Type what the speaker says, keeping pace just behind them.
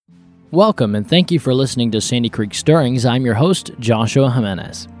Welcome, and thank you for listening to Sandy Creek Stirrings. I'm your host, Joshua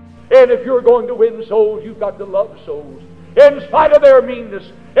Jimenez. And if you're going to win souls, you've got to love souls. In spite of their meanness,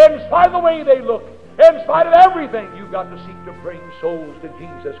 in spite of the way they look, in spite of everything, you've got to seek to bring souls to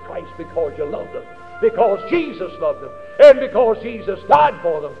Jesus Christ because you love them, because Jesus loved them, and because Jesus died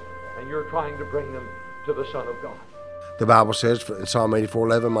for them, and you're trying to bring them to the Son of God. The Bible says in Psalm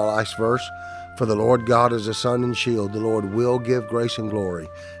 84:11, my last verse, "For the Lord God is a sun and shield. The Lord will give grace and glory.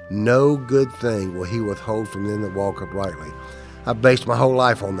 No good thing will he withhold from them that walk uprightly." I've based my whole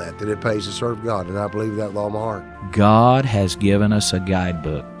life on that it pays to serve God, and I believe that with all my heart. God has given us a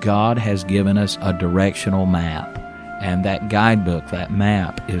guidebook. God has given us a directional map. And that guidebook, that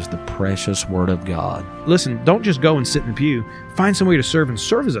map, is the precious Word of God. Listen, don't just go and sit in the pew. Find some way to serve and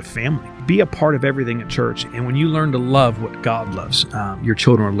serve as a family. Be a part of everything at church. And when you learn to love what God loves, your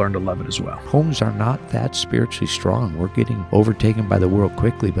children will learn to love it as well. Homes are not that spiritually strong. We're getting overtaken by the world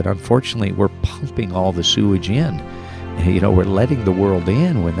quickly, but unfortunately, we're pumping all the sewage in. We're letting the world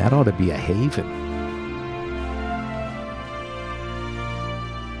in when that ought to be a haven.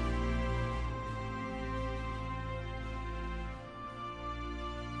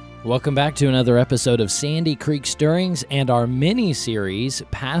 Welcome back to another episode of Sandy Creek Stirrings and our mini-series,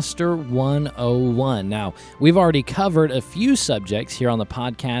 Pastor 101. Now, we've already covered a few subjects here on the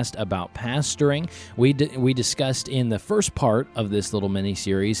podcast about pastoring. We discussed in the first part of this little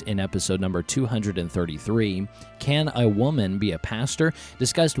mini-series in episode number 233, can a woman be a pastor?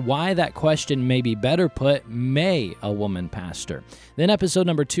 Discussed why that question may be better put, may a woman pastor? Then episode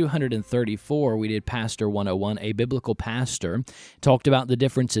number 234, we did Pastor 101, a biblical pastor, talked about the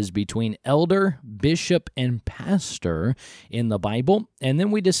differences between elder, bishop, and pastor in the Bible. And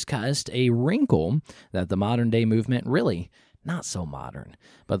then we discussed a wrinkle that the modern day movement really not so modern,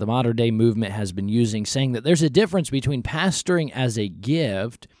 but the modern day movement has been using, saying that there's a difference between pastoring as a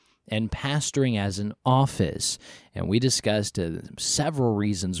gift and pastoring as an office. And we discussed several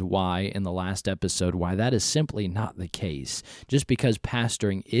reasons why in the last episode, why that is simply not the case. Just because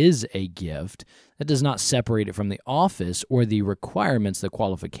pastoring is a gift, that does not separate it from the office or the requirements, the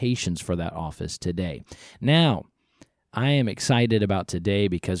qualifications for that office today. Now, I am excited about today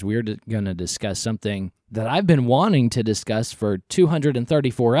because we're going to discuss something that I've been wanting to discuss for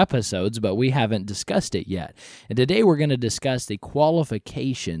 234 episodes, but we haven't discussed it yet. And today we're going to discuss the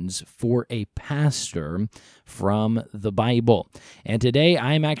qualifications for a pastor from the Bible. And today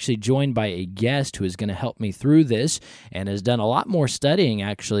I'm actually joined by a guest who is going to help me through this and has done a lot more studying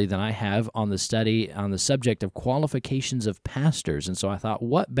actually than I have on the subject of qualifications of pastors. And so I thought,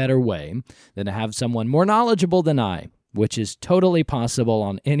 what better way than to have someone more knowledgeable than I, which is totally possible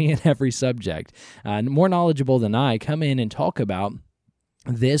on any and every subject, more knowledgeable than I, come in and talk about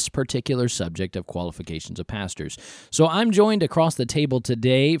this particular subject of qualifications of pastors. So I'm joined across the table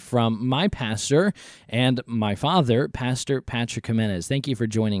today from my pastor and my father, Pastor Patrick Jimenez. Thank you for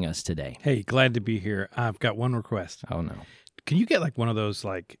joining us today. Hey, glad to be here. I've got one request. Oh, no. Can you get one of those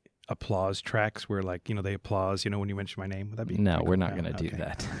applause tracks where they applause, when you mention my name? Would that be? No, we're not going to do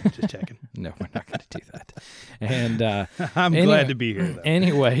that. Just checking. No, we're not going to do that. And I'm glad to be here, though.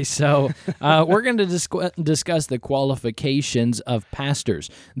 Anyway, so we're going to discuss the qualifications of pastors.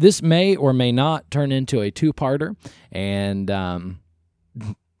 This may or may not turn into a two-parter, and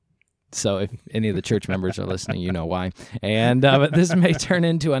so if any of the church members are listening, you know why. And but this may turn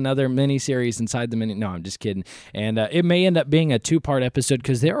into another mini-series inside the mini. No, I'm just kidding. And it may end up being a two-part episode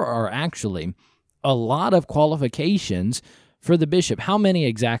because there are actually a lot of qualifications for the bishop. How many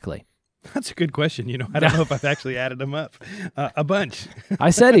exactly? That's a good question. I don't know if I've actually added them up. A bunch. I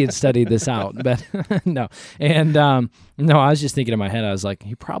said he had studied this out, but no. And no, I was just thinking in my head, I was like,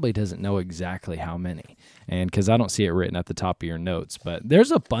 he probably doesn't know exactly how many. And because I don't see it written at the top of your notes, but there's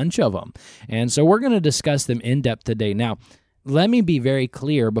a bunch of them. And so we're going to discuss them in depth today. Now, let me be very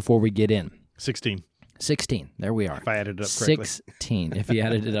clear before we get in. 16. There we are. If I added it up correctly. 16, if you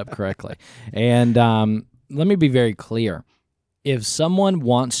added it up correctly. And let me be very clear. If someone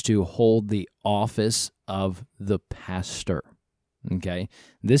wants to hold the office of the pastor, okay,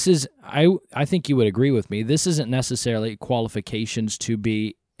 this is, I think you would agree with me, this isn't necessarily qualifications to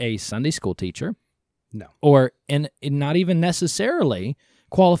be a Sunday school teacher. No. Or not even necessarily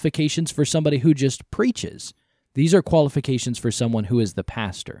qualifications for somebody who just preaches. These are qualifications for someone who is the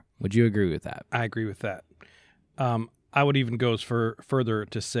pastor. Would you agree with that? I agree with that. I would even go further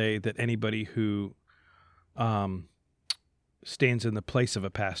to say that anybody who stands in the place of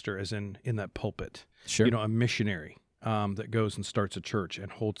a pastor, as in that pulpit. Sure. A missionary that goes and starts a church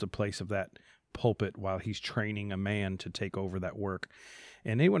and holds the place of that pulpit while he's training a man to take over that work.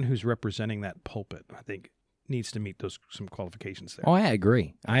 And anyone who's representing that pulpit, I think needs to meet some qualifications there. Oh, I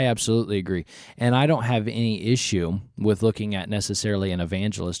agree. I absolutely agree. And I don't have any issue with looking at necessarily an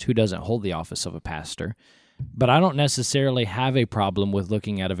evangelist who doesn't hold the office of a pastor. But I don't necessarily have a problem with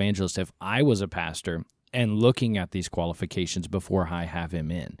looking at evangelist if I was a pastor and looking at these qualifications before I have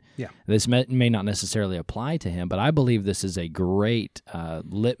him in. Yeah. This may not necessarily apply to him, but I believe this is a great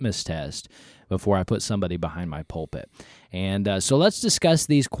litmus test before I put somebody behind my pulpit. And so let's discuss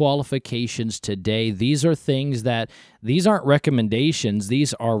these qualifications today. These are things these aren't recommendations,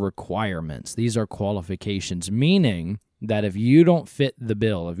 these are requirements. These are qualifications, meaning that if you don't fit the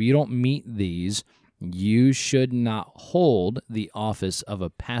bill, if you don't meet these, you should not hold the office of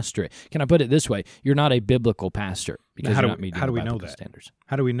a pastorate. Can I put it this way? You're not a biblical pastor because you're not meeting how do we the know biblical that? standards.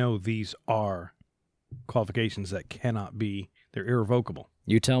 How do we know these are qualifications that cannot be, they're irrevocable?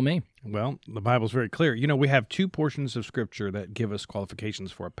 You tell me. Well, the Bible's very clear. We have two portions of Scripture that give us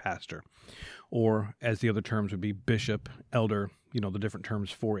qualifications for a pastor, or as the other terms would be bishop, elder, the different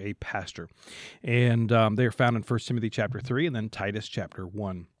terms for a pastor. And they are found in 1 Timothy chapter 3 and then Titus chapter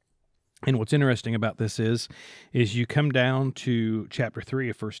 1. And what's interesting about this is you come down to chapter 3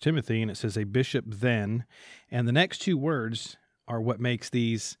 of 1 Timothy, and it says, a bishop then, and the next two words are what makes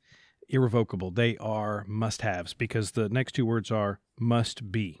these irrevocable. They are must-haves, because the next two words are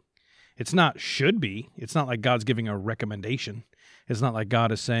must be. It's not should be. It's not like God's giving a recommendation. It's not like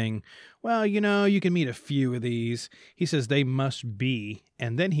God is saying, well, you can meet a few of these. He says they must be,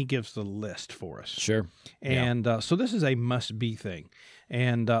 and then he gives the list for us. Sure. And so this is a must-be thing.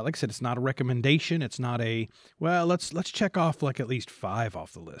 And like I said, it's not a recommendation. It's not let's check off like at least 5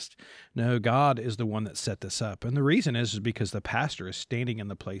 off the list. No, God is the one that set this up. And the reason is because the pastor is standing in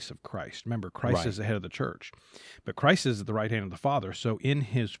the place of Christ. Remember, Christ is the head of the church, but Christ is at the right hand of the Father. So in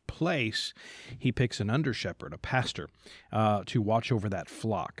his place, he picks an under-shepherd, a pastor, to watch over that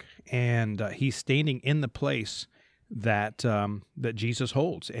flock. And he's standing in the place that Jesus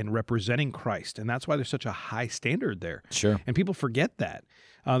holds and representing Christ. And that's why there's such a high standard there. Sure. And people forget that.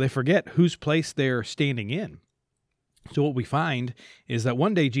 They forget whose place they're standing in. So what we find is that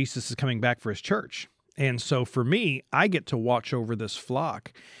one day Jesus is coming back for his church. And so for me, I get to watch over this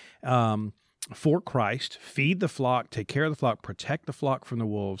flock for Christ, feed the flock, take care of the flock, protect the flock from the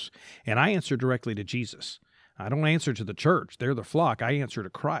wolves, and I answer directly to Jesus. I don't answer to the church. They're the flock. I answer to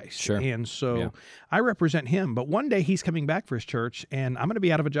Christ. Sure. And so I represent him. But one day he's coming back for his church, and I'm going to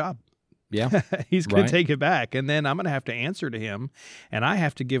be out of a job. Yeah. He's going to take it back. And then I'm going to have to answer to him, and I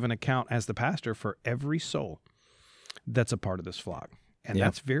have to give an account as the pastor for every soul that's a part of this flock. And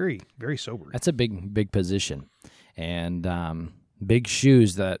that's very, very sobering. That's a big position, and big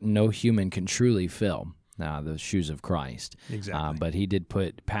shoes that no human can truly fill. The shoes of Christ. Exactly. But he did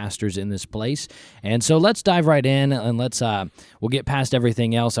put pastors in this place. And so let's dive right in, and we'll get past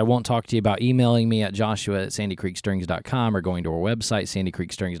everything else. I won't talk to you about emailing me at joshua@sandycreekstirrings.com or going to our website,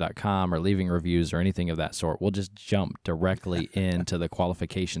 sandycreekstirrings.com, or leaving reviews or anything of that sort. We'll just jump directly into the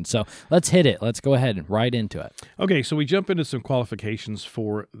qualifications. So let's hit it. Let's go ahead and right into it. Okay, so we jump into some qualifications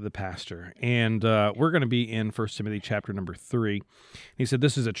for the pastor. And we're going to be in 1 Timothy chapter number 3. He said,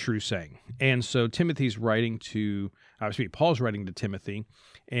 this is a true saying. And so Timothy's Paul's writing to Timothy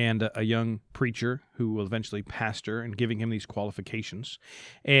and a young preacher who will eventually pastor and giving him these qualifications.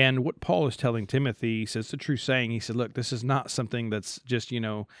 And what Paul is telling Timothy, he says, it's a true saying. He said, look, this is not something that's just,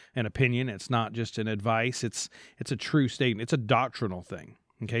 an opinion. It's not just an advice. It's a true statement. It's a doctrinal thing.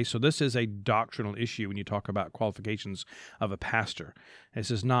 Okay, so this is a doctrinal issue when you talk about qualifications of a pastor. This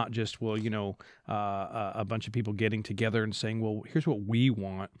is not just, a bunch of people getting together and saying, well, here's what we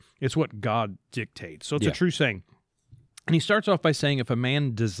want. It's what God dictates. So it's a true saying. And he starts off by saying, if a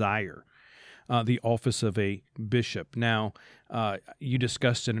man desire the office of a bishop. Now, you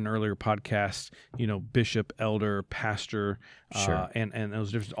discussed in an earlier podcast, bishop, elder, pastor, and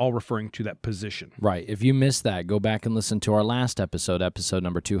those differences, all referring to that position. Right. If you missed that, go back and listen to our last episode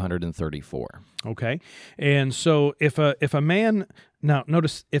number 234. Okay. And so if a man, now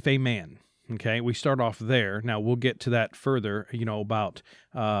notice if a man, okay, we start off there. Now, we'll get to that further, about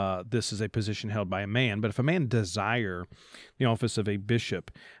this is a position held by a man. But if a man desire the office of a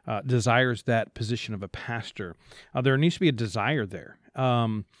bishop, desires that position of a pastor, there needs to be a desire there.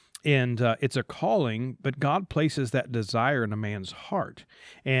 And it's a calling, but God places that desire in a man's heart.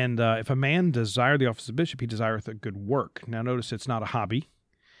 And if a man desire the office of bishop, he desireth a good work. Now, notice it's not a hobby.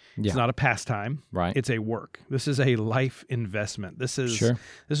 It's not a pastime. Right. It's a work. This is a life investment. This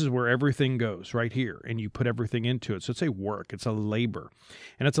is where everything goes right here, and you put everything into it. So it's a work. It's a labor.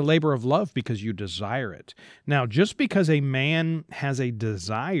 And it's a labor of love because you desire it. Now, just because a man has a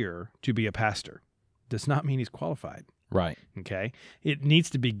desire to be a pastor does not mean he's qualified. Right. Okay? It needs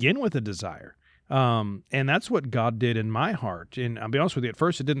to begin with a desire. And that's what God did in my heart. And I'll be honest with you, at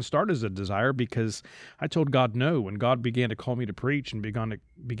first it didn't start as a desire because I told God no when God began to call me to preach and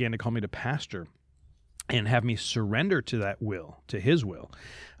began to call me to pastor and have me surrender to that will, to his will.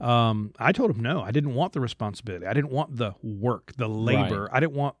 I told him no. I didn't want the responsibility. I didn't want the work, the labor. Right. I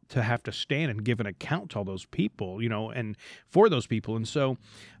didn't want to have to stand and give an account to all those people, and for those people. And so,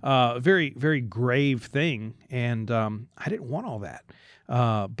 very, very grave thing. And I didn't want all that.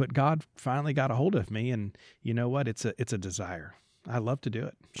 But God finally got a hold of me, and you know what? It's a desire. I love to do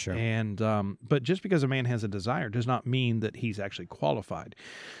it. Sure. And but just because a man has a desire does not mean that he's actually qualified.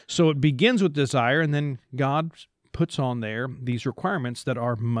 So it begins with desire, and then God puts on there these requirements that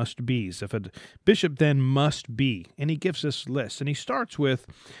are must-be's. If a bishop then must be, and he gives this list, and he starts with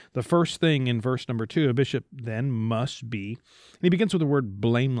the first thing in verse number 2, a bishop then must be, and he begins with the word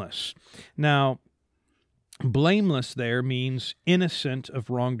blameless. Now, blameless there means innocent of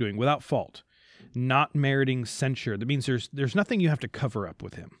wrongdoing, without fault, not meriting censure. That means there's nothing you have to cover up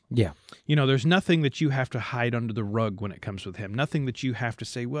with him. Yeah. There's nothing that you have to hide under the rug when it comes with him. Nothing that you have to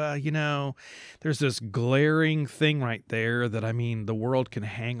say, well, there's this glaring thing right there that, the world can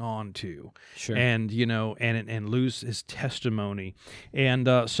hang on to. Sure. And, and lose his testimony.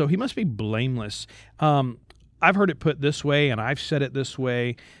 And so he must be blameless. I've heard it put this way, and I've said it this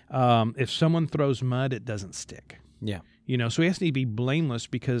way. If someone throws mud, it doesn't stick. Yeah. So he has to be blameless,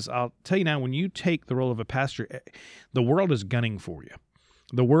 because I'll tell you now, when you take the role of a pastor, the world is gunning for you.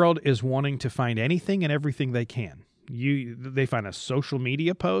 The world is wanting to find anything and everything they can. They find a social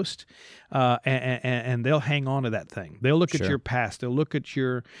media post, and they'll hang on to that thing. They'll look at your past. They'll look at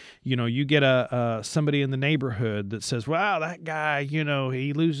your, you get somebody in the neighborhood that says, wow, that guy,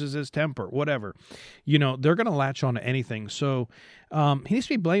 he loses his temper, whatever. They're going to latch on to anything. So he needs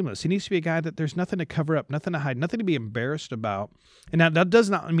to be blameless. He needs to be a guy that there's nothing to cover up, nothing to hide, nothing to be embarrassed about. And now that does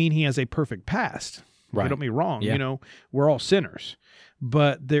not mean he has a perfect past. Right. Don't get me wrong. Yeah. We're all sinners.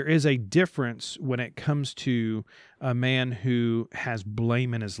 But there is a difference when it comes to a man who has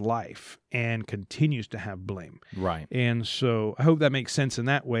blame in his life and continues to have blame. Right. And so I hope that makes sense in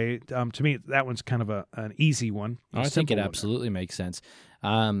that way. To me, that one's kind of an easy one. I think it absolutely makes sense.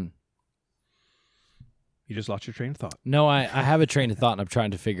 You just lost your train of thought. No, I have a train of thought, and I'm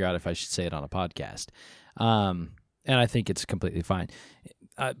trying to figure out if I should say it on a podcast. And I think it's completely fine.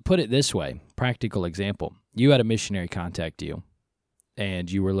 Put it this way, practical example. You had a missionary contact you,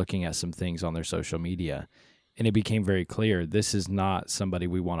 and you were looking at some things on their social media, and it became very clear this is not somebody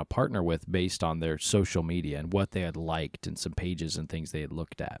we want to partner with based on their social media and what they had liked and some pages and things they had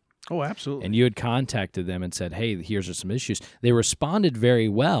looked at. Oh, absolutely. And you had contacted them and said, hey, here's some issues. They responded very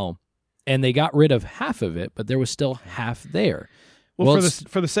well, and they got rid of half of it, but there was still half there. Well,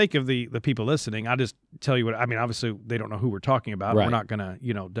 for the sake of the people listening, I'll just tell you what, obviously they don't know who we're talking about. Right. We're not going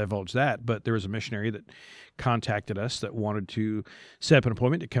to, divulge that, but there was a missionary that contacted us that wanted to set up an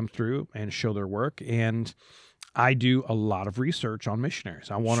appointment to come through and show their work. And I do a lot of research on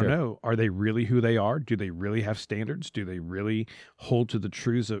missionaries. I want to know, are they really who they are? Do they really have standards? Do they really hold to the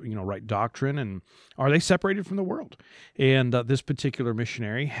truths of, right doctrine? And are they separated from the world? And this particular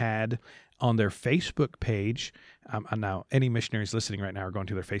missionary had on their Facebook page, now any missionaries listening right now are going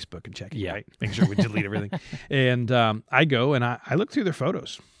to their Facebook and checking, right? Making sure we delete everything. And I go and I look through their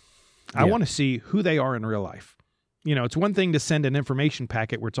photos. I want to see who they are in real life. It's one thing to send an information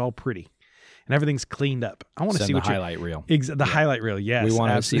packet where it's all pretty and everything's cleaned up. I want to see the highlight reel. The highlight reel, yes. We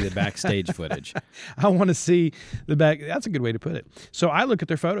want to see the backstage footage. I want to see the back. That's a good way to put it. So I look at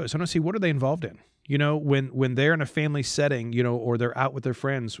their photos. I want to see, what are they involved in? When they're in a family setting, or they're out with their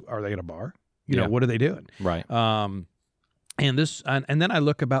friends, are they at a bar? What are they doing? Right. And then I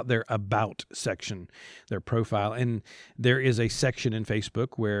look about their about section, their profile, and there is a section in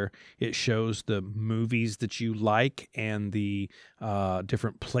Facebook where it shows the movies that you like and the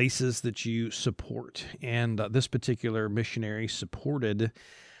different places that you support. And this particular missionary supported,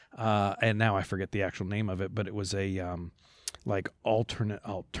 and now I forget the actual name of it, but it was a like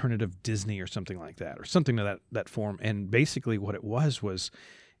alternative Disney or something like that, or something to that form. And basically what it was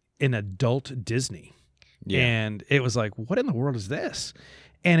an adult Disney. Yeah. And it was like, what in the world is this?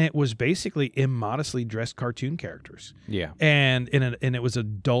 And it was basically immodestly dressed cartoon characters. Yeah. And it was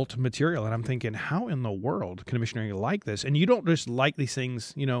adult material. And I'm thinking, how in the world can a missionary like this? And you don't just like these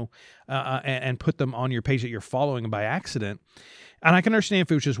things, and put them on your page that you're following by accident. And I can understand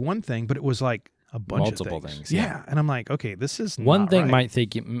if it was just one thing, but it was like a bunch multiple of things. Yeah. And I'm like, okay, this is one not thing.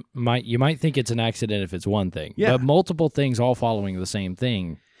 right. You might think it's an accident if it's one thing. Yeah. But multiple things all following the same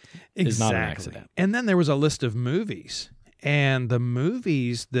thing is not an accident. And then there was a list of movies, and the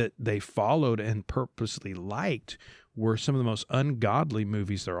movies that they followed and purposely liked were some of the most ungodly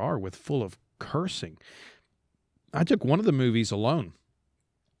movies there are, full of cursing. I took one of the movies alone.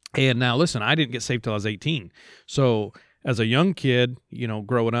 And now, listen, I didn't get saved till I was 18. So as a young kid,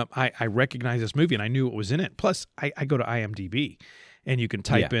 growing up, I recognized this movie and I knew what was in it. Plus, I go to IMDb, and you can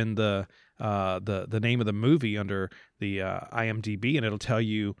type in the name of the movie under the IMDb, and it'll tell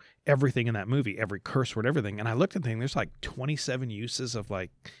you everything in that movie, every curse word, everything. And I looked at the thing, there's like 27 uses of I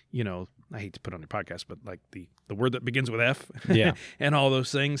hate to put on your podcast, but like the word that begins with F, and all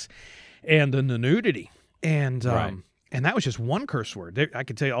those things, and then the nudity. And and that was just one curse word. I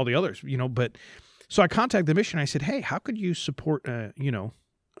could tell you all the others, but so I contacted the mission. I said, hey, how could you support,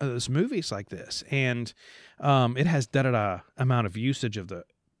 those movies like this? And it has amount of usage of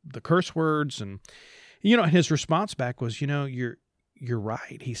the curse words. And, his response back was, you're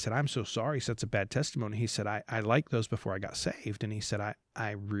right. He said, I'm so sorry. He said, it's a bad testimony. He said, I liked those before I got saved. And he said,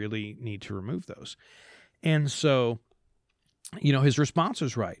 I really need to remove those. And so, his response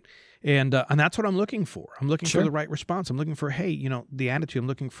was right. And that's what I'm looking for. I'm looking for the right response. I'm looking for, hey, the attitude. I'm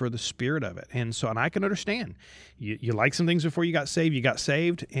looking for the spirit of it. And I can understand. You like some things before you got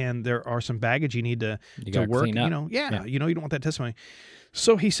saved, and there are some baggage you need to work. Clean up. You don't want that testimony.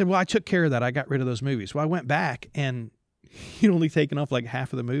 So he said, well, I took care of that. I got rid of those movies. Well, I went back, and he'd only taken off like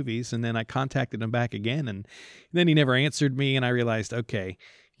half of the movies, and then I contacted him back again, and then he never answered me, and I realized, okay,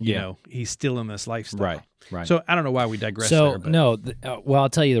 he's still in this lifestyle. Right. So I don't know why we digressed there. But. No, I'll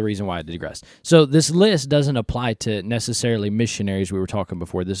tell you the reason why I digressed. So this list doesn't apply to necessarily missionaries we were talking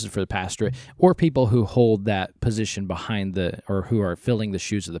before. This is for the pastorate or people who hold that position behind or who are filling the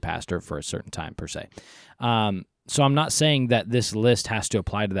shoes of the pastor for a certain time per se. So I'm not saying that this list has to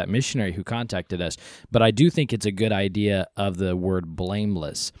apply to that missionary who contacted us, but I do think it's a good idea of the word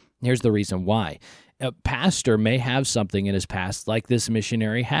blameless. Here's the reason why. A pastor may have something in his past like this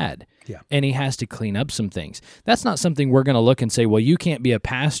missionary had, and he has to clean up some things. That's not something we're going to look and say, well, you can't be a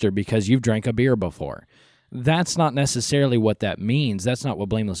pastor because you've drank a beer before. That's not necessarily what that means. That's not what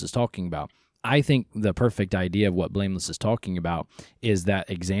blameless is talking about. I think the perfect idea of what blameless is talking about is that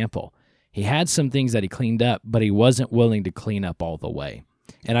example. He had some things that he cleaned up, but he wasn't willing to clean up all the way.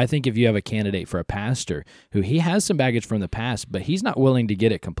 And I think if you have a candidate for a pastor who he has some baggage from the past, but he's not willing to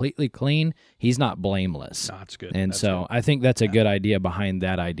get it completely clean, he's not blameless. No, that's good. And that's so good. I think that's a good idea behind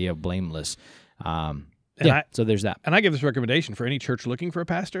that idea of blameless. So there's that. And I give this recommendation for any church looking for a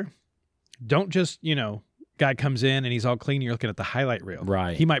pastor. Don't just, guy comes in and he's all clean, you're looking at the highlight reel.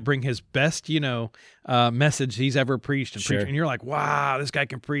 Right. He might bring his best, message he's ever preached and preached, and you're like, wow, this guy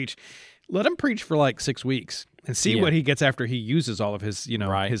can preach. Let him preach for like 6 weeks and see what he gets after he uses all of his,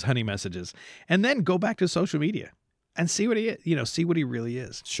 his honey messages. And then go back to social media and see what he is, see what he really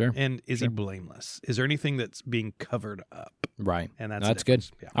is. Sure. And is he blameless? Is there anything that's being covered up? Right. And that's good.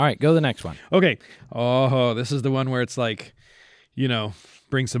 Yeah. All right, go to the next one. Okay. Oh, this is the one where it's like,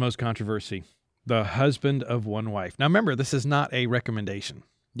 brings the most controversy. The husband of one wife. Now remember, this is not a recommendation.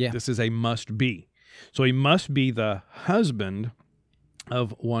 Yeah. This is a must be. So he must be the husband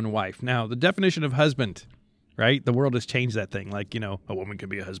of one wife. Now, the definition of husband, right? The world has changed that thing. Like, a woman can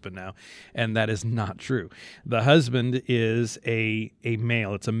be a husband now. And that is not true. The husband is a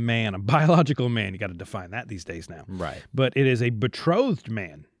male. It's a man, a biological man. You got to define that these days now. Right. But it is a betrothed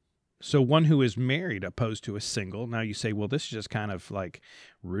man. So one who is married opposed to a single. Now you say, well, this is just kind of like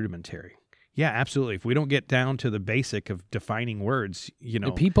rudimentary. Yeah, absolutely. If we don't get down to the basic of defining words,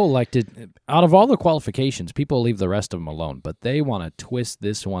 People like to, out of all the qualifications, people leave the rest of them alone, but they want to twist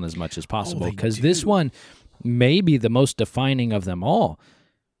this one as much as possible because this one may be the most defining of them all.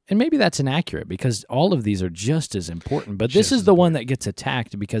 And maybe that's inaccurate because all of these are just as important, but this is the one that gets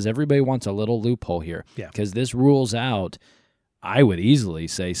attacked because everybody wants a little loophole here. Yeah. Because this rules out, I would easily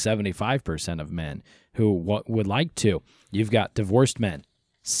say 75% of men who would like to. You've got divorced men,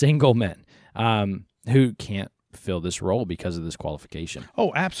 single men, who can't fill this role because of this qualification.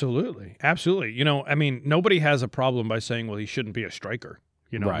 Oh, absolutely. Absolutely. Nobody has a problem by saying, well, he shouldn't be a striker.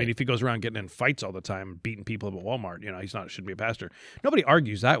 Right. If he goes around getting in fights all the time, beating people up at Walmart, shouldn't be a pastor. Nobody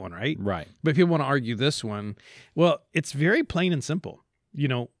argues that one, right? Right. But if you want to argue this one, well, it's very plain and simple,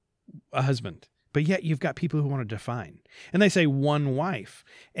 a husband. But yet you've got people who want to define. And they say one wife.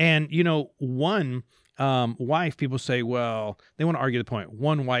 And, one wife, people say, well, they want to argue the point,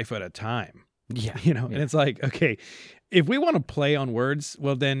 one wife at a time. Yeah. And it's like, okay, if we want to play on words,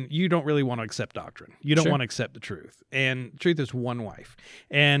 well, then you don't really want to accept doctrine. You don't want to accept the truth. And the truth is one wife.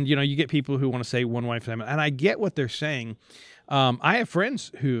 And, you get people who want to say one wife at a time. And I get what they're saying. I have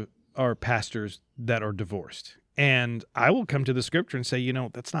friends who are pastors that are divorced. And I will come to the scripture and say,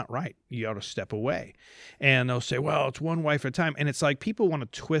 that's not right. You ought to step away. And they'll say, well, it's one wife at a time. And it's like people want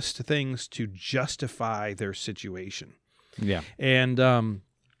to twist things to justify their situation. Yeah. And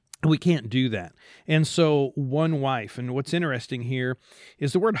We can't do that. And so one wife, and what's interesting here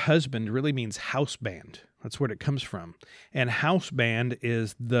is the word husband really means house band. That's where it comes from. And house band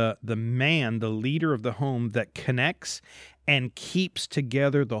is the man, the leader of the home that connects and keeps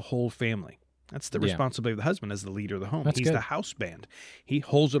together the whole family. That's the responsibility of the husband as the leader of the home. He's the house band. He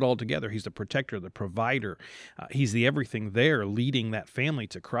holds it all together. He's the protector, the provider. He's the everything there, leading that family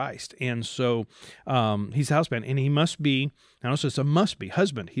to Christ. And so he's the house band, and he must be. Now, it's a must be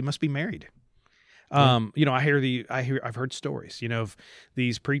husband. He must be married. I've heard stories, of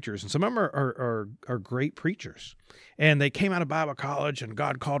these preachers, and some of them are great preachers, and they came out of Bible college, and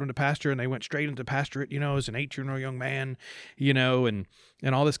God called them to pastor, and they went straight into pastorate, as an 18-year-old young man,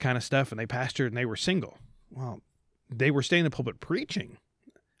 and all this kind of stuff, and they pastored, and they were single. Well, they were staying in the pulpit preaching.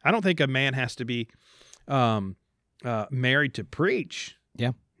 I don't think a man has to be married to preach.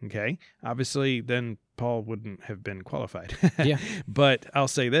 Yeah. Okay. Obviously, then Paul wouldn't have been qualified. Yeah. But I'll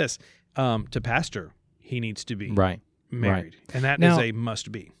say this. To pastor, he needs to be married. Right. And that Now, is a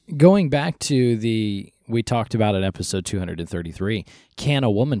must-be. Going back to we talked about in episode 233, can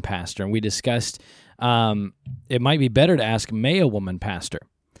a woman pastor? And we discussed it might be better to ask, may a woman pastor?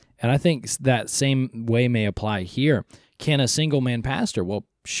 And I think that same way may apply here. Can a single man pastor? Well,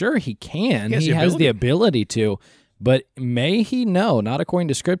 sure he can. He has the ability to. But may he? No, not according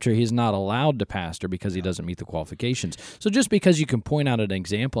to Scripture. He's not allowed to pastor because he doesn't meet the qualifications. So just because you can point out an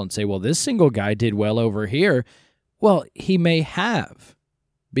example and say, well, this single guy did well over here, well, he may have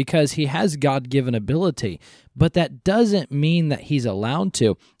because he has God-given ability. But that doesn't mean that he's allowed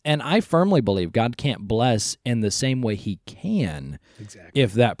to. And I firmly believe God can't bless in the same way he can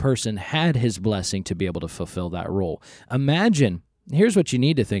if that person had his blessing to be able to fulfill that role. Imagine... Here's what you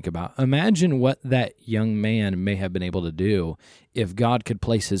need to think about. Imagine what that young man may have been able to do if God could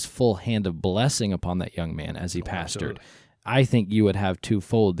place his full hand of blessing upon that young man as he pastored. Absolutely. I think you would have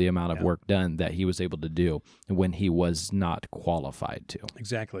twofold the amount of work done that he was able to do when he was not qualified to.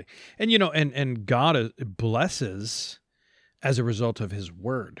 Exactly. And, and God blesses as a result of his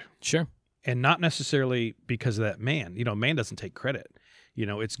word. Sure. And not necessarily because of that man. Man doesn't take credit.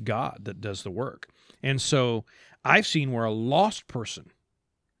 It's God that does the work. And so I've seen where a lost person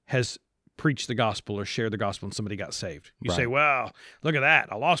has preached the gospel or shared the gospel and somebody got saved. You say, well, look at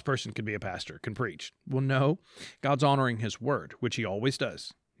that. A lost person could be a pastor, can preach. Well, no. God's honoring his word, which he always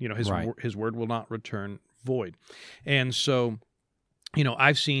does. His word will not return void. And so,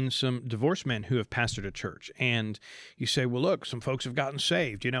 I've seen some divorced men who have pastored a church. And you say, well, look, some folks have gotten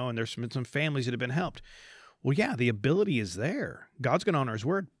saved, and there's been some families that have been helped. Well, yeah, the ability is there. God's going to honor his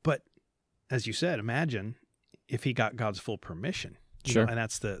word. But as you said, imagine if he got God's full permission. Sure. And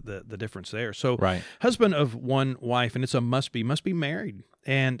that's the difference there. So husband of one wife, and it's a must be married.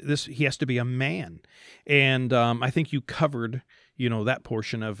 And he has to be a man. And I think you covered, that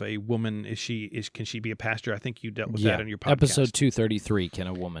portion of a woman. Can she be a pastor? I think you dealt with that in your podcast. Episode 233, can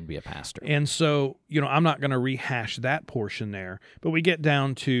a woman be a pastor? And so, I'm not going to rehash that portion there, but we get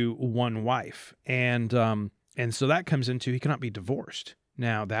down to one wife. And so that comes into, he cannot be divorced.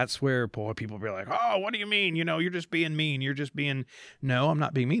 Now, that's where people be like, oh, what do you mean? You're just being mean. No, I'm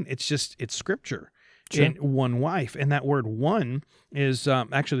not being mean. It's Scripture. Sure. And one wife. And that word one is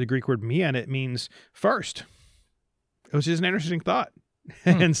actually the Greek word mia, and it means first. It was just an interesting thought.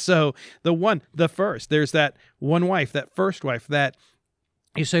 And so the first, there's that one wife, that first wife, that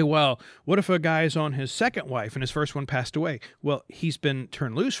you say, well, what if a guy is on his second wife and his first one passed away? Well, he's been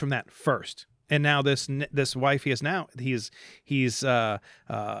turned loose from that first. And now this wife he has now, he's able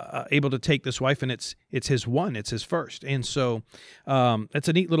to take this wife, and it's his one, it's his first. And so that's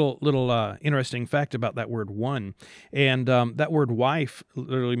a neat little interesting fact about that word one. And that word wife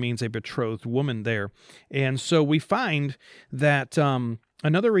literally means a betrothed woman there. And so we find that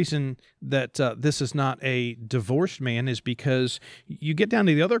another reason that this is not a divorced man is because you get down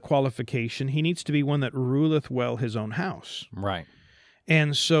to the other qualification, he needs to be one that ruleth well his own house. Right.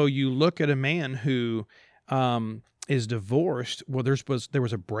 And so you look at a man who is divorced. Well, there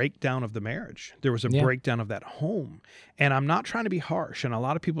was a breakdown of the marriage. There was a breakdown of that home. And I'm not trying to be harsh. And a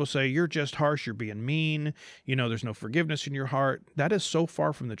lot of people say, you're just harsh. You're being mean. There's no forgiveness in your heart. That is so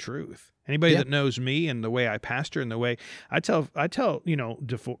far from the truth. Anybody that knows me and the way I pastor and the way I tell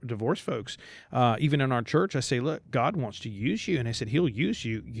divorced folks, even in our church, I say, look, God wants to use you. And I said, he'll use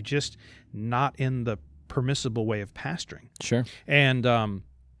you. You just not in the permissible way of pastoring. Sure. And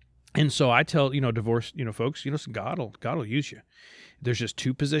so I tell, divorced, folks, God will use you. There's just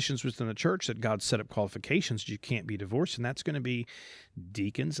two positions within the church that God set up qualifications. You can't be divorced, and that's going to be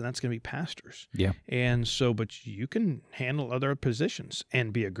deacons, and that's going to be pastors. Yeah. And so, but you can handle other positions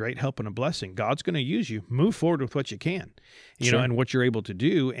and be a great help and a blessing. God's going to use you. Move forward with what you can, you know, and what you're able to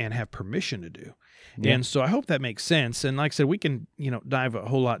do and have permission to do. Yeah. And so I hope that makes sense. And like I said, we can, dive a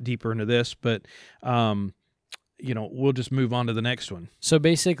whole lot deeper into this, but, we'll just move on to the next one. So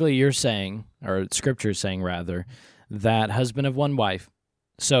basically you're saying, or Scripture is saying rather, that husband of one wife.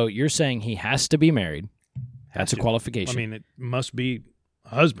 So you're saying he has to be married. That's a qualification. I mean, it must be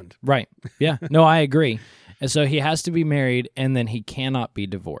a husband. Right. Yeah. No, I agree. And so he has to be married, and then he cannot be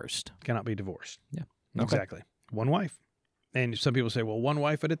divorced. Cannot be divorced. Yeah. Okay. Exactly. One wife. And some people say, well, one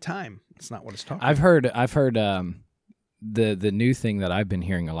wife at a time. That's not what it's talking about. I've heard the new thing that I've been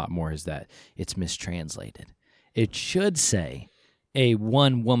hearing a lot more is that it's mistranslated. It should say a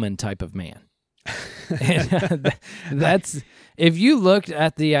one woman type of man. And that's if you looked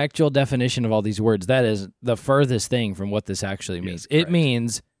at the actual definition of all these words, that is the furthest thing from what this actually means. It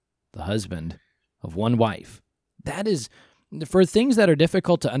means the husband of one wife. That is, for things that are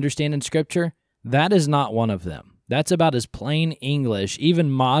difficult to understand in Scripture, that is not one of them. That's about as plain English,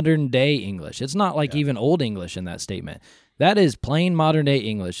 even modern day English. It's not like even old English in that statement. That is plain modern day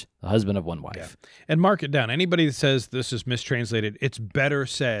English, the husband of one wife. Yeah. And mark it down. Anybody that says this is mistranslated, it's better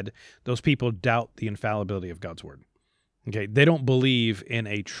said those people doubt the infallibility of God's word. Okay, they don't believe in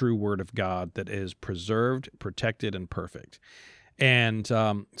a true word of God that is preserved, protected, and perfect. And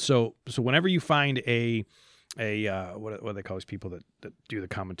so whenever you find a what do they call these people that do the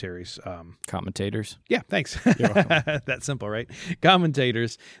commentaries? Commentators? Yeah, thanks. That's simple, right?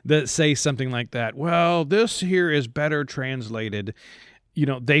 Commentators that say something like that. Well, this here is better translated.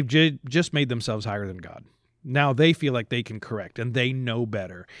 They've just made themselves higher than God. Now they feel like they can correct, and they know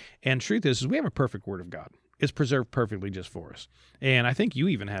better. And truth is we have a perfect word of God. It's preserved perfectly just for us. And I think you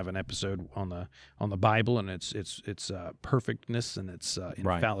even have an episode on the Bible and its perfectness and its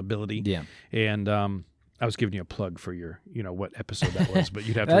infallibility. Yeah. And I was giving you a plug for your, what episode that was, but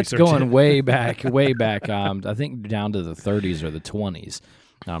you'd have to That's research going it. way back. I think down to the 30s or the 20s.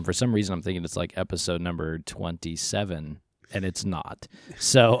 For some reason, I'm thinking it's like episode number 27, and it's not.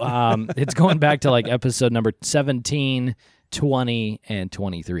 So it's going back to like episode number 17, 20, and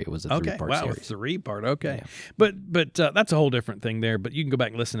 23. It was a three-part series. Three-part. Okay, Yeah. But that's a whole different thing there. But you can go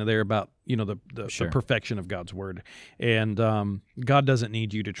back and listen to there about the perfection of God's word, and God doesn't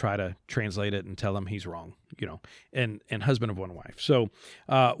need you to try to translate it and tell him he's wrong. And husband of one wife. So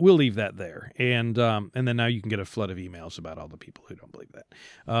we'll leave that there, and then now you can get a flood of emails about all the people who don't believe that.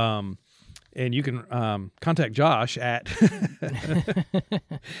 And you can contact Josh at.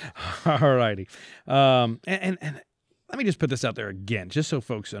 All righty, and let me just put this out there again, just so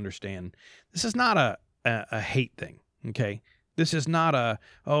folks understand. This is not a hate thing, okay? This is not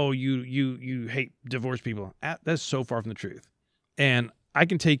you hate divorced people. That's so far from the truth. And I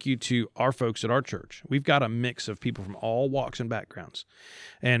can take you to our folks at our church. We've got a mix of people from all walks and backgrounds.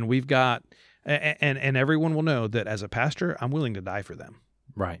 And we've got, and everyone will know that as a pastor, I'm willing to die for them.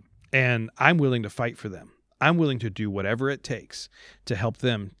 Right. And I'm willing to fight for them. I'm willing to do whatever it takes to help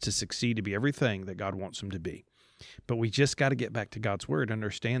them to succeed, to be everything that God wants them to be. But we just got to get back to God's word,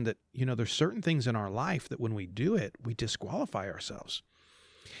 understand that, there's certain things in our life that when we do it, we disqualify ourselves.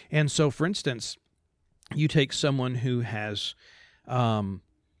 And so, for instance, you take someone who has,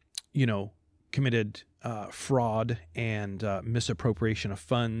 committed fraud and misappropriation of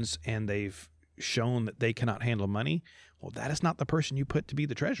funds, and they've shown that they cannot handle money. Well, that is not the person you put to be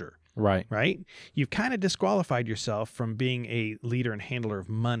the treasurer. Right. Right? You've kind of disqualified yourself from being a leader and handler of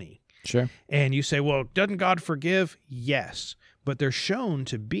money. Sure. And you say, well, doesn't God forgive? Yes. But there's shown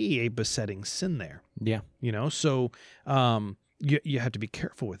to be a besetting sin there. Yeah. So you have to be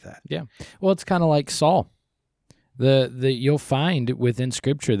careful with that. Yeah. Well, it's kind of like Saul. You'll find within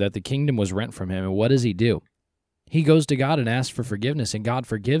Scripture that the kingdom was rent from him. And what does he do? He goes to God and asks for forgiveness, and God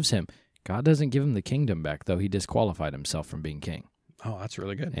forgives him. God doesn't give him the kingdom back, though. He disqualified himself from being king. Oh, that's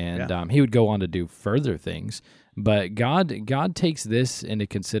really good. And he would go on to do further things. But God takes this into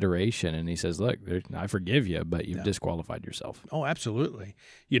consideration, and he says, look, I forgive you, but you've disqualified yourself. Oh, absolutely.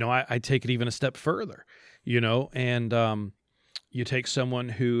 I take it even a step further, and you take someone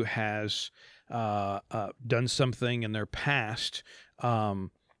who has done something in their past in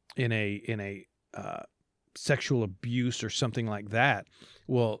a sexual abuse or something like that.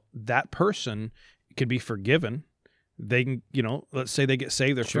 Well, that person can be forgiven. They can, let's say they get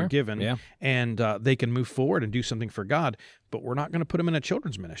saved, they're forgiven, and they can move forward and do something for God, but we're not going to put them in a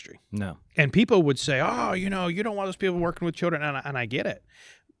children's ministry. No. And people would say, oh, you don't want those people working with children, and I get it.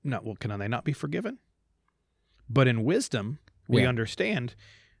 No, well, can they not be forgiven? But in wisdom, we Yeah. understand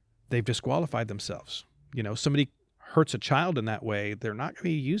they've disqualified themselves. Somebody hurts a child in that way, they're not going to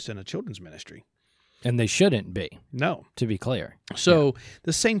be used in a children's ministry. And they shouldn't be, No. to be clear. So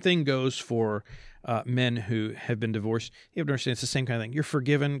the same thing goes for men who have been divorced. You have to understand it's the same kind of thing. You're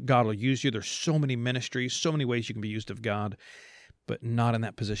forgiven. God will use you. There's so many ministries, so many ways you can be used of God, but not in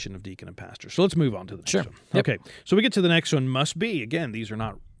that position of deacon and pastor. So let's move on to the next Sure. one. Yep. Okay. So we get to the next one, must be. Again, these are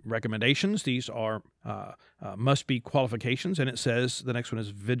not recommendations. These are must be qualifications. And it says the next one is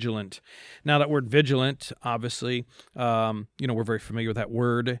vigilant. Now that word vigilant, obviously, we're very familiar with that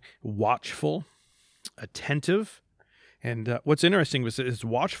word. Watchful, attentive. And what's interesting was it's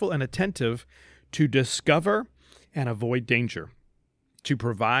watchful and attentive to discover and avoid danger, to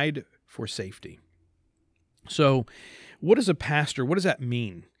provide for safety. So what is a pastor? What does that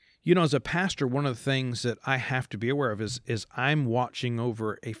mean? As a pastor, one of the things that I have to be aware of is I'm watching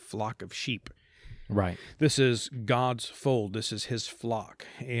over a flock of sheep. Right. This is God's fold. This is his flock.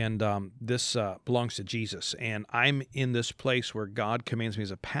 And this belongs to Jesus. And I'm in this place where God commands me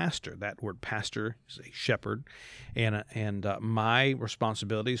as a pastor. That word pastor is a shepherd. And my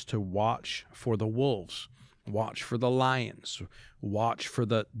responsibility is to watch for the wolves, watch for the lions, watch for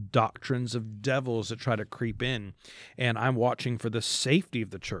the doctrines of devils that try to creep in. And I'm watching for the safety of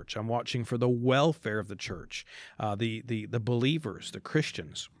the church. I'm watching for the welfare of the church, the believers, the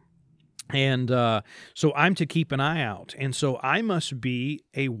Christians. And so I'm to keep an eye out. And so I must be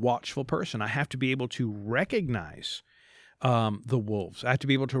a watchful person. I have to be able to recognize the wolves. I have to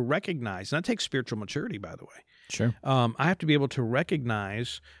be able to recognize, and that takes spiritual maturity, by the way. Sure. I have to be able to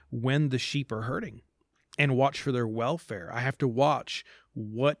recognize when the sheep are hurting and watch for their welfare. I have to watch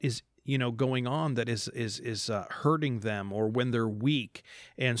what is going on that is hurting them, or when they're weak,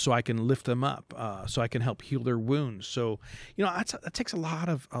 and so I can lift them up, so I can help heal their wounds. So that takes a lot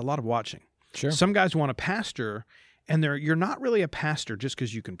of watching. Sure. Some guys want a pastor, and you're not really a pastor just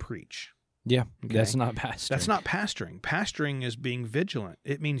because you can preach. Yeah. Okay. That's not pastoring. That's not pastoring. Pastoring is being vigilant.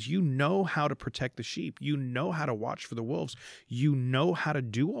 It means you know how to protect the sheep. You know how to watch for the wolves. You know how to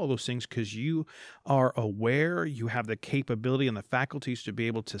do all those things because you are aware. You have the capability and the faculties to be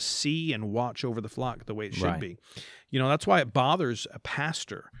able to see and watch over the flock the way it should Right. be. That's why it bothers a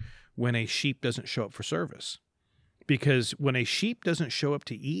pastor when a sheep doesn't show up for service. Because when a sheep doesn't show up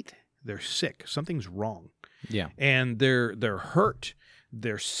to eat, they're sick. Something's wrong. Yeah. And they're hurt.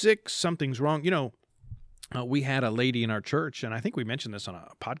 They're sick. Something's wrong. We had a lady in our church, and I think we mentioned this on a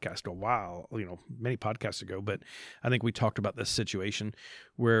podcast many podcasts ago, but I think we talked about this situation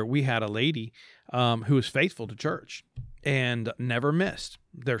where we had a lady who was faithful to church and never missed.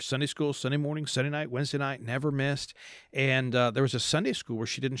 Their Sunday school, Sunday morning, Sunday night, Wednesday night, never missed. And there was a Sunday school where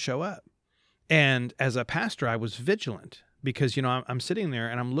she didn't show up. And as a pastor, I was vigilant because, I'm sitting there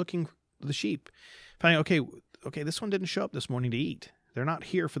and I'm looking for the sheep, finding, okay, this one didn't show up this morning to eat. They're not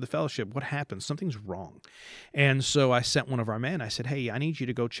here for the fellowship. What happened? Something's wrong. And so I sent one of our men. I said, hey, I need you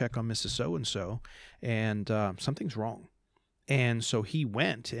to go check on Mrs. So-and-so, and something's wrong. And so he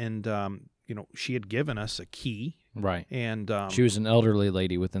went, and, she had given us a key. Right. And she was an elderly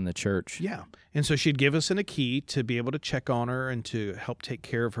lady within the church. Yeah. And so she'd give us a key to be able to check on her and to help take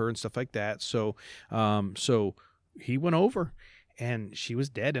care of her and stuff like that. So he went over, and she was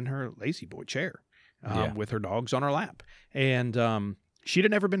dead in her lazy boy chair. With her dogs on her lap. And she'd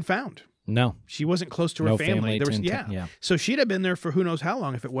had never been found. No. She wasn't close to her No family. There was, yeah. So she'd have been there for who knows how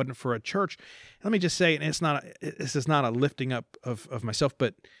long if it wasn't for a church. Let me just say, and this is not a lifting up of myself,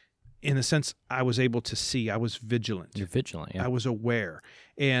 but in the sense I was able to see, I was vigilant. You're vigilant, yeah. I was aware.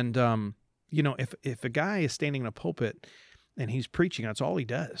 And, if a guy is standing in a pulpit and he's preaching, that's all he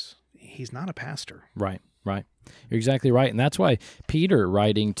does. He's not a pastor. Right. You're exactly right. And that's why Peter,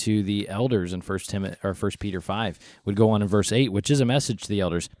 writing to the elders in 1 Peter 5, would go on in verse 8, which is a message to the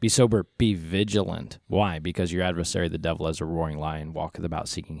elders: be sober, be vigilant. Why? Because your adversary, the devil, as a roaring lion, walketh about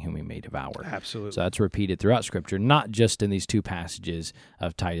seeking whom he may devour. Absolutely. So that's repeated throughout Scripture, not just in these two passages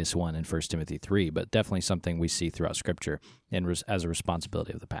of Titus 1 and 1 Timothy 3, but definitely something we see throughout Scripture as a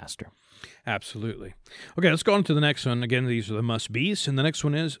responsibility of the pastor. Absolutely. Okay, let's go on to the next one. Again, these are the must-be's, and the next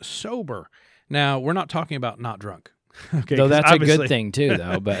one is sober. Now, we're not talking about not drunk. Okay, though that's a good thing too,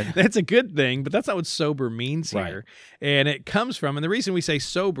 though. But that's a good thing, but that's not what sober means here. Right. And it comes from, and the reason we say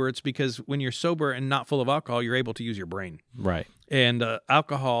sober, it's because when you're sober and not full of alcohol, you're able to use your brain. Right. And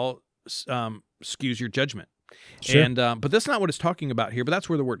alcohol skews your judgment. Sure. And but that's not what it's talking about here, but that's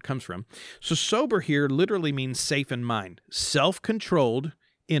where the word comes from. So sober here literally means safe in mind, self-controlled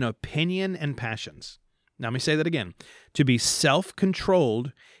in opinion and passions. Now, let me say that again. To be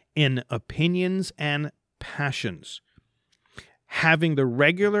self-controlled in opinions and passions. having the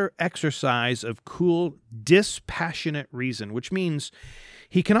regular exercise of cool, dispassionate reason, which means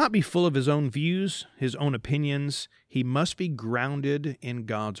he cannot be full of his own views, his own opinions. He must be grounded in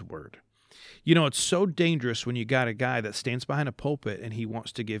God's word. You know, it's so dangerous when you got a guy that stands behind a pulpit and he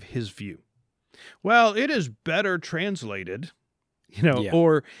wants to give his view. Well, it is better translated,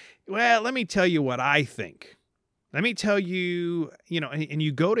 or, well, let me tell you what I think. Let me tell you, and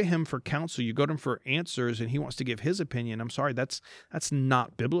you go to him for counsel, you go to him for answers, and he wants to give his opinion. I'm sorry, that's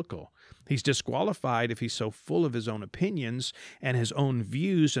not biblical. He's disqualified if he's so full of his own opinions and his own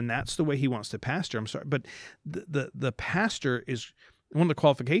views, and that's the way he wants to pastor. I'm sorry, but the pastor is, one of the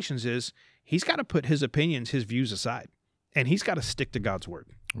qualifications is he's got to put his opinions, his views aside, and he's got to stick to God's word.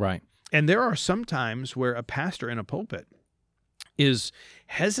 Right. And there are some times where a pastor in a pulpit is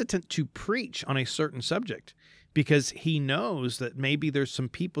hesitant to preach on a certain subject because he knows that maybe there's some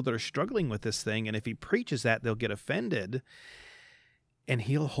people that are struggling with this thing, and if he preaches that, they'll get offended, and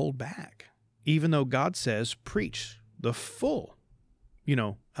he'll hold back, even though God says preach the full,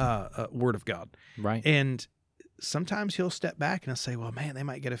 word of God. Right. And sometimes he'll step back and he'll say, well, man, they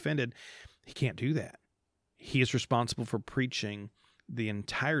might get offended. He can't do that. He is responsible for preaching the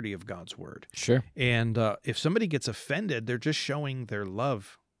entirety of God's word. Sure. And if somebody gets offended, they're just showing their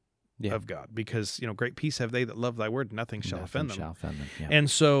love of God, because great peace have they that love thy word, nothing shall offend them. Yeah.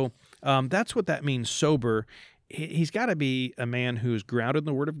 And so that's what that means, sober. He's got to be a man who's grounded in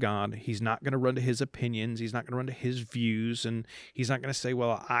the word of God. He's not going to run to his opinions. He's not going to run to his views, and he's not going to say,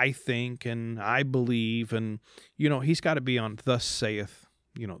 well, I think and I believe, and he's got to be on thus saith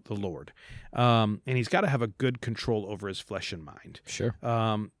the Lord, and he's got to have a good control over his flesh and mind. Sure.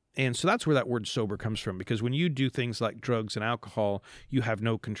 And so that's where that word sober comes from, because when you do things like drugs and alcohol, you have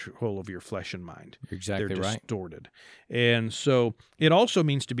no control over your flesh and mind. You're exactly They're right. distorted. And so it also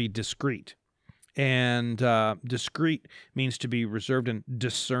means to be discreet. And discreet means to be reserved and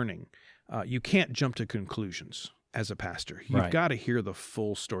discerning. You can't jump to conclusions as a pastor. You've got to hear the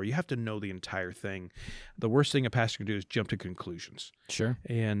full story. You have to know the entire thing. The worst thing a pastor can do is jump to conclusions. Sure.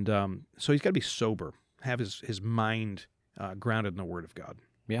 And so he's got to be sober, have his mind grounded in the word of God.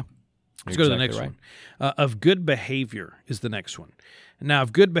 Yeah. Let's go to the next one. Of good behavior is the next one. Now,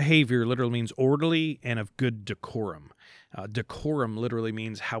 of good behavior literally means orderly, and of good decorum. Decorum literally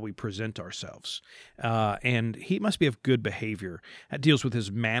means how we present ourselves. And he must be of good behavior. That deals with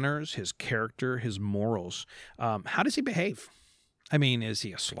his manners, his character, his morals. How does he behave? I mean, is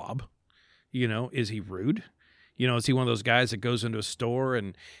he a slob? Is he rude? Is he one of those guys that goes into a store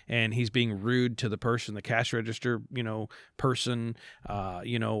and he's being rude to the person, the cash register, person,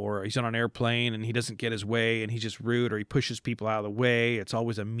 or he's on an airplane and he doesn't get his way and he's just rude, or he pushes people out of the way. It's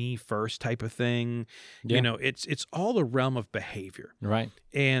always a me first type of thing. Yeah. It's all the realm of behavior. Right.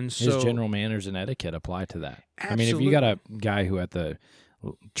 And so his general manners and etiquette apply to that. Absolutely. I mean, if you got a guy who at the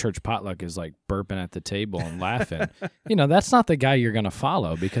church potluck is like burping at the table and laughing, that's not the guy you're going to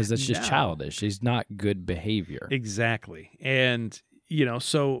follow, because that's just childish. He's not good behavior. Exactly. And,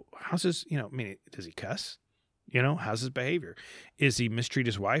 so how's his, does he cuss? How's his behavior? Is he mistreat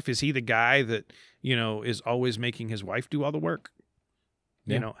his wife? Is he the guy that, is always making his wife do all the work?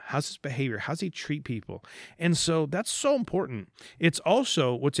 Yeah. How's his behavior? How's he treat people? And so that's so important. It's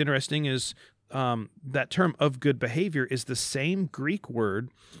also, what's interesting is, that term of good behavior is the same Greek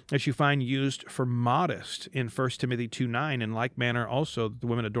word that you find used for modest in 1 Timothy 2:9. In like manner also, the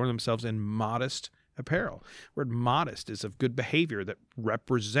women adorn themselves in modest apparel. The word modest is of good behavior that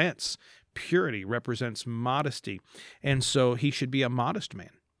represents purity, represents modesty. And so he should be a modest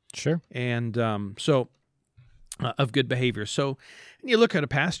man. Sure. And of good behavior. So when you look at a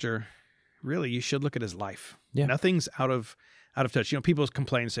pastor, really, you should look at his life. Yeah. Nothing's out of touch. People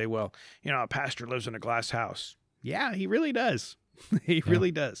complain and say, well, a pastor lives in a glass house. Yeah, he really does. He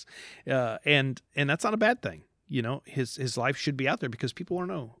really does. And that's not a bad thing. His life should be out there because people want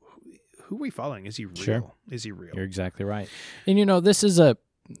to know, who are we following? Is he real? Sure. Is he real? You're exactly right. And this is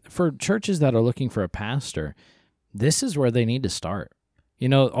for churches that are looking for a pastor, this is where they need to start.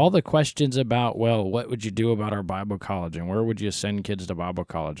 All the questions about, well, what would you do about our Bible college, and where would you send kids to Bible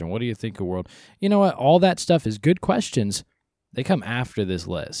college, and what do you think of world? You know what? All that stuff is good questions. They come after this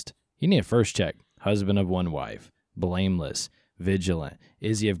list. You need to first check, husband of one wife, blameless, vigilant.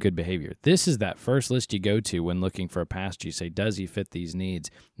 Is he of good behavior? This is that first list you go to when looking for a pastor. You say, does he fit these needs?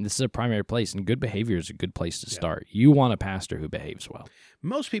 And this is a primary place, and good behavior is a good place to start. You want a pastor who behaves well.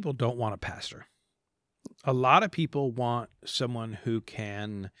 Most people don't want a pastor. A lot of people want someone who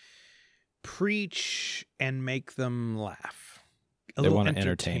can preach and make them laugh. They want an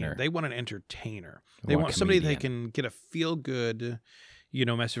entertainer. They want an entertainer. They want somebody they can get a feel-good,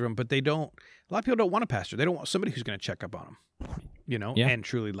 message from them, but they don't. A lot of people don't want a pastor. They don't want somebody who's going to check up on them, and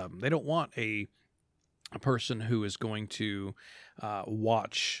truly love them. They don't want a person who is going to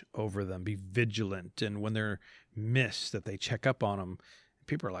watch over them, be vigilant, and when they're missed, that they check up on them.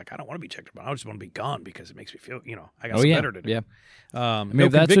 People are like, I don't want to be checked up on. I just want to be gone because it makes me feel, I got something better to do. Yeah. I mean,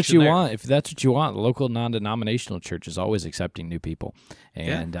 if that's what you want, the local non-denominational church is always accepting new people.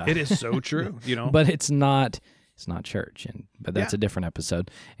 And it is so true, But it's not church, but that's a different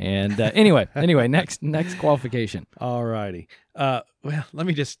episode. And anyway, next qualification. All righty. Well, let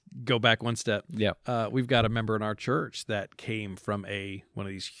me just go back one step. Yeah. We've got a member in our church that came from one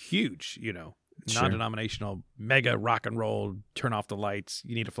of these huge, non-denominational, mega rock and roll, turn off the lights,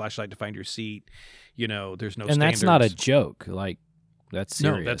 you need a flashlight to find your seat, there's no standards. And that's not a joke, like, that's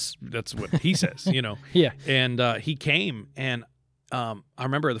serious. No, that's what he says, Yeah. And he came, and I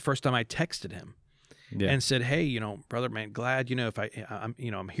remember the first time I texted him and said, hey, brother, man, glad, if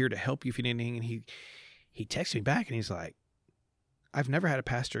I'm here to help you if you need anything. And he texted me back, and he's like, I've never had a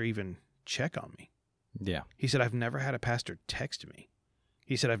pastor even check on me. Yeah. He said, I've never had a pastor text me.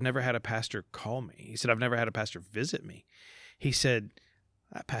 He said, I've never had a pastor call me. He said, I've never had a pastor visit me. He said,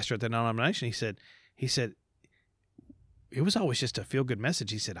 pastor at the denomination, he said, it was always just a feel-good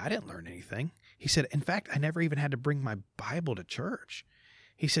message. He said, I didn't learn anything. He said, in fact, I never even had to bring my Bible to church.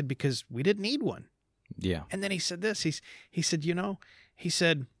 He said, because we didn't need one. Yeah. And then he said this. He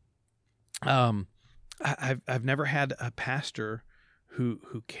said, I've never had a pastor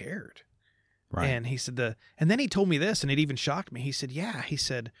who cared. Right. And he said and then he told me this, and it even shocked me. He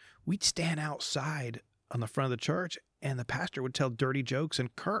said, we'd stand outside on the front of the church, and the pastor would tell dirty jokes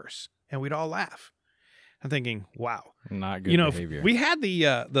and curse, and we'd all laugh. I'm thinking, wow, not good behavior. If we had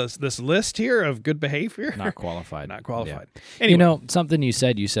this list here of good behavior, not qualified. Not qualified. Yeah. Anyway. Something you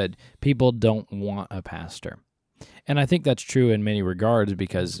said people don't want a pastor, and I think that's true in many regards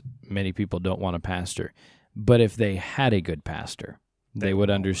because many people don't want a pastor. But if they had a good pastor, they would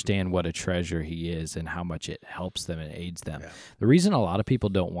understand what a treasure he is and how much it helps them and aids them. Yeah. The reason a lot of people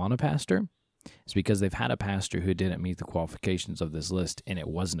don't want a pastor is because they've had a pastor who didn't meet the qualifications of this list, and it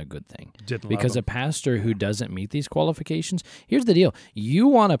wasn't a good thing. Because a pastor who doesn't meet these qualifications, here's the deal. You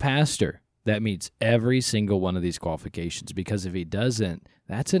want a pastor that meets every single one of these qualifications, because if he doesn't,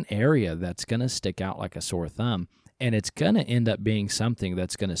 that's an area that's going to stick out like a sore thumb. And it's going to end up being something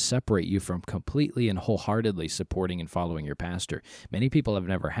that's going to separate you from completely and wholeheartedly supporting and following your pastor. Many people have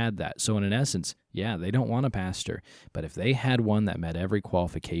never had that. So in essence, they don't want a pastor. But if they had one that met every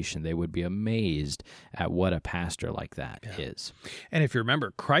qualification, they would be amazed at what a pastor like that is. And if you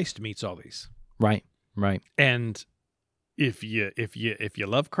remember, Christ meets all these. Right. And if you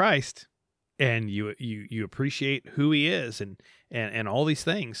love Christ and you appreciate who he is and all these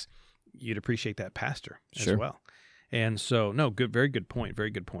things, you'd appreciate that pastor as well. And so, very good point. Very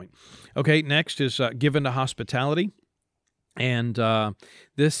good point. Okay, next is given to hospitality. And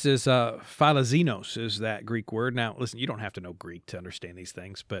this is philoxenos is that Greek word. Now, listen, you don't have to know Greek to understand these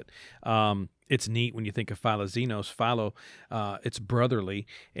things, but it's neat when you think of philoxenos. It's brotherly,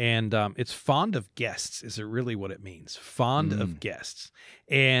 and it's fond of guests is really what it means. Fond of guests.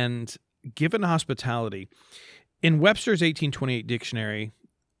 And given to hospitality, in Webster's 1828 dictionary,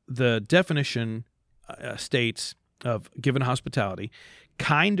 the definition states of given hospitality,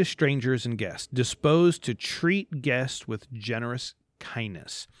 kind to strangers and guests, disposed to treat guests with generous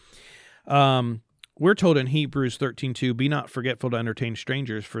kindness. We're told in Hebrews 13:2, be not forgetful to entertain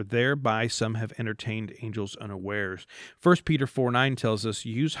strangers, for thereby some have entertained angels unawares. 1 Peter 4:9 tells us,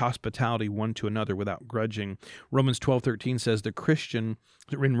 use hospitality one to another without grudging. Romans 12:13 says the Christian,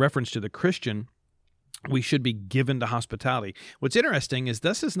 in reference to the Christian, we should be given to hospitality. What's interesting is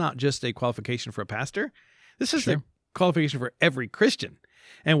this is not just a qualification for a pastor. This is a qualification for every Christian.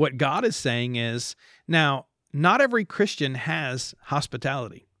 And what God is saying is, now, not every Christian has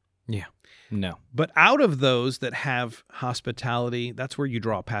hospitality. Yeah. No. But out of those that have hospitality, that's where you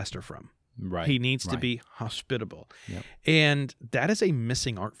draw a pastor from. Right. He needs to be hospitable. Yep. And that is a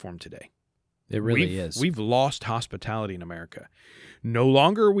missing art form today. It really is. We've lost hospitality in America. No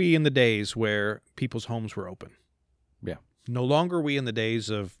longer are we in the days where people's homes were open. Yeah. No longer are we in the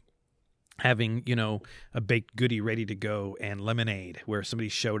days of having, a baked goodie ready to go and lemonade where somebody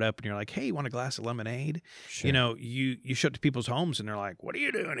showed up and you're like, hey, you want a glass of lemonade? Sure. You show up to people's homes and they're like, what are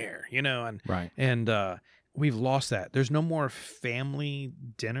you doing here? Right. And we've lost that. There's no more family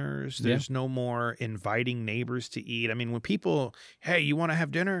dinners. There's no more inviting neighbors to eat. I mean, when people, hey, you want to have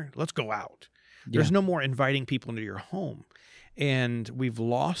dinner? Let's go out. There's no more inviting people into your home. And we've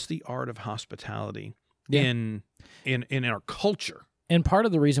lost the art of hospitality in our culture. And part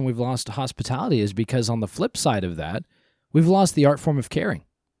of the reason we've lost hospitality is because on the flip side of that, we've lost the art form of caring.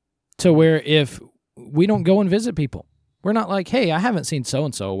 To where if we don't go and visit people, we're not like, hey, I haven't seen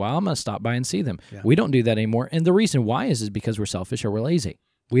so-and-so a while, I'm going to stop by and see them. Yeah. We don't do that anymore. And the reason why is because we're selfish or we're lazy.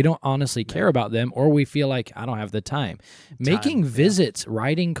 We don't honestly care about them, or we feel like, I don't have the time. Making visits,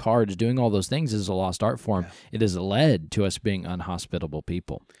 writing cards, doing all those things is a lost art form. Yeah. It has led to us being unhospitable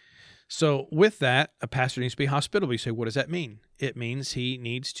people. So with that, a pastor needs to be hospitable. You say, what does that mean? It means he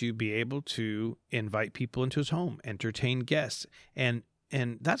needs to be able to invite people into his home, entertain guests, and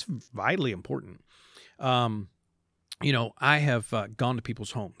that's vitally important. I have gone to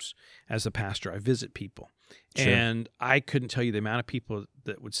people's homes as a pastor. I visit people. Sure. And I couldn't tell you the amount of people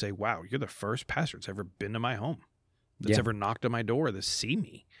that would say, wow, you're the first pastor that's ever been to my home, that's ever knocked on my door, that see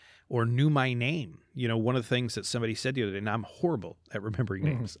me or knew my name. One of the things that somebody said the other day, and I'm horrible at remembering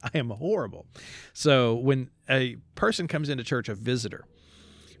names. I am horrible. So when a person comes into church, a visitor,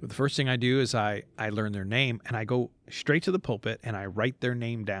 the first thing I do is I learn their name, and I go straight to the pulpit and I write their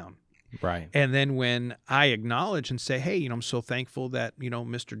name down. Right. And then when I acknowledge and say, hey, I'm so thankful that,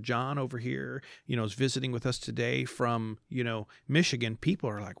 Mr. John over here, is visiting with us today from, Michigan, people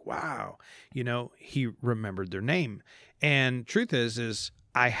are like, wow, he remembered their name. And truth is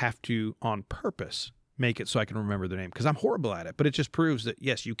I have to, on purpose, make it so I can remember their name, because I'm horrible at it. But it just proves that,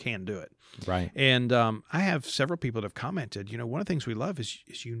 yes, you can do it. Right. And I have several people that have commented, one of the things we love is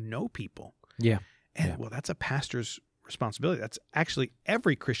people. Yeah. And well, that's a pastor's responsibility. That's actually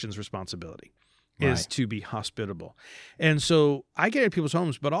every Christian's responsibility, is to be hospitable. And so I get into people's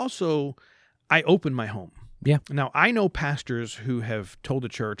homes, but also I open my home. Yeah. Now, I know pastors who have told the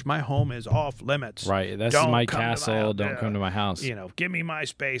church, my home is off limits. Right. That's Don't my come to my castle. house. Don't come to my house. Give me my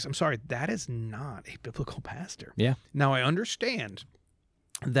space. I'm sorry. That is not a biblical pastor. Yeah. Now, I understand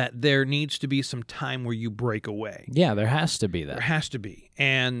that there needs to be some time where you break away. Yeah, there has to be that. There has to be.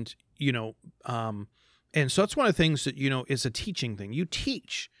 And, and so that's one of the things that, is a teaching thing. You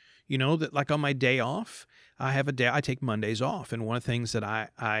teach, that like on my day off, I have a day, I take Mondays off. And one of the things that I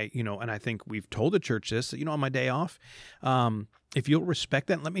and I think we've told the church this, that, on my day off, if you'll respect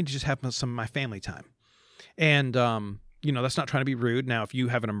that, let me just have some of my family time. And, that's not trying to be rude. Now, if you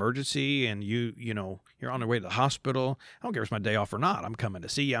have an emergency and you're on the way to the hospital, I don't care if it's my day off or not. I'm coming to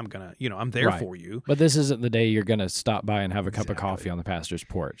see you. I'm going to, I'm there for you. But this isn't the day you're going to stop by and have a cup of coffee on the pastor's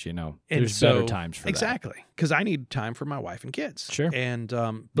porch, There's better times for that. Exactly. Because I need time for my wife and kids. Sure. And,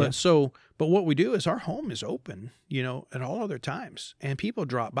 but what we do is our home is open, at all other times, and people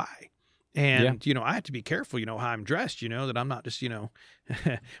drop by. And, I have to be careful, how I'm dressed, that I'm not just,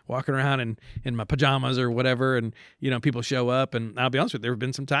 walking around in my pajamas or whatever. And, people show up, and I'll be honest with you, there have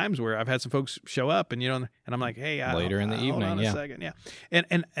been some times where I've had some folks show up and, and I'm like, hey, later in the evening. Hold on a second. Yeah.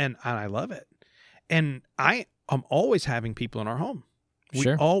 And I love it. And I'm always having people in our home.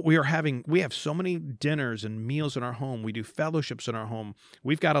 We have so many dinners and meals in our home. We do fellowships in our home.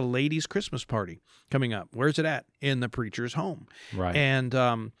 We've got a ladies' Christmas party coming up. Where's it at? In the preacher's home. Right.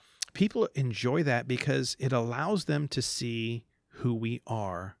 And, people enjoy that because it allows them to see who we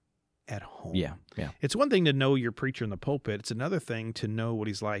are at home. Yeah, yeah. It's one thing to know your preacher in the pulpit. It's another thing to know what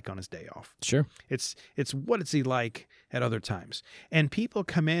he's like on his day off. Sure. It's what is he like at other times. And people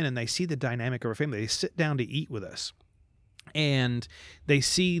come in and they see the dynamic of our family. They sit down to eat with us. And they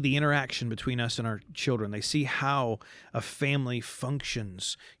see the interaction between us and our children. They see how a family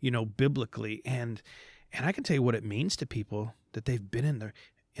functions, biblically. And I can tell you what it means to people that they've been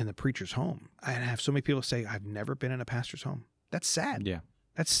in the preacher's home. I have so many people say, I've never been in a pastor's home. That's sad. Yeah.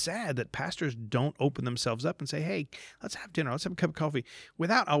 That's sad that pastors don't open themselves up and say, hey, let's have dinner. Let's have a cup of coffee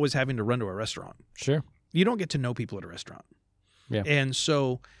without always having to run to a restaurant. Sure. You don't get to know people at a restaurant. Yeah. And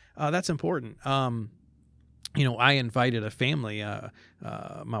so that's important. I invited a family,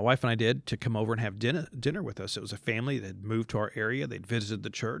 my wife and I did, to come over and have dinner with us. It was a family that had moved to our area. They'd visited the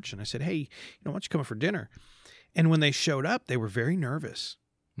church. And I said, hey, why don't you come over for dinner? And when they showed up, they were very nervous.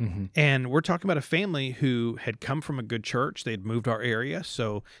 Mm-hmm. And we're talking about a family who had come from a good church. They'd moved to our area,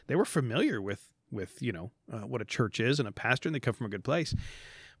 so they were familiar with what a church is and a pastor, and they come from a good place.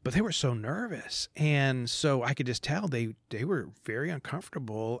 But they were so nervous, and so I could just tell they were very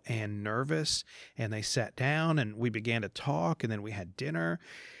uncomfortable and nervous. And they sat down, and we began to talk, and then we had dinner.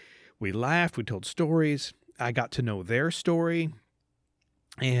 We laughed. We told stories. I got to know their story,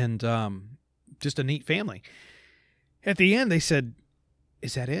 and just a neat family. At the end, they said,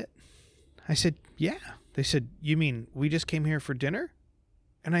 is that it? I said, yeah. They said, you mean we just came here for dinner?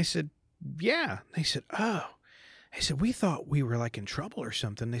 And I said, yeah. They said, oh. I said, we thought we were like in trouble or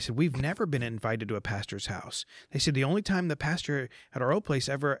something. They said, we've never been invited to a pastor's house. They said, the only time the pastor at our old place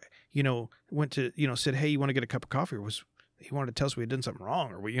ever, went to, said, hey, you want to get a cup of coffee? Was he wanted to tell us we had done something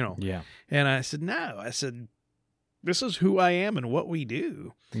wrong or we. Yeah. And I said, no. I said, this is who I am and what we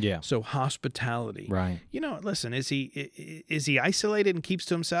do. Yeah. So hospitality. Right. Listen, is he isolated and keeps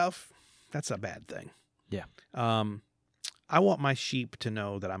to himself? That's a bad thing. Yeah. I want my sheep to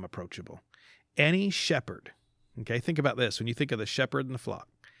know that I'm approachable. Any shepherd, okay, think about this. When you think of the shepherd and the flock,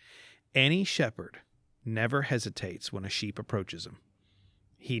 any shepherd never hesitates when a sheep approaches him.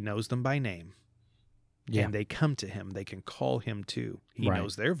 He knows them by name. Yeah. And they come to him. They can call him too. He Right.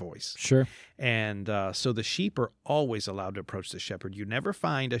 knows their voice. Sure. And so the sheep are always allowed to approach the shepherd. You never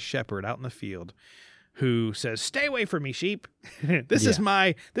find a shepherd out in the field who says, "Stay away from me, sheep. This is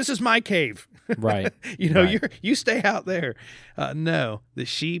my cave." Right. You you stay out there. No, the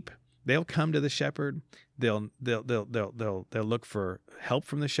sheep, they'll come to the shepherd. They'll look for help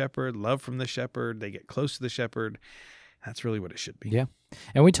from the shepherd, love from the shepherd. They get close to the shepherd. That's really what it should be. Yeah.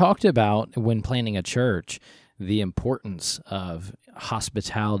 And we talked about, when planning a church, the importance of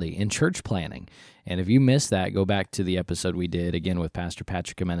hospitality in church planning. And if you missed that, go back to the episode we did, again, with Pastor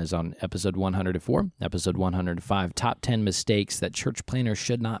Patrick Jimenez on episode 104, episode 105, Top 10 Mistakes That Church Planners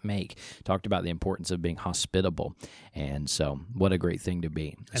Should Not Make. Talked about the importance of being hospitable. And so, what a great thing to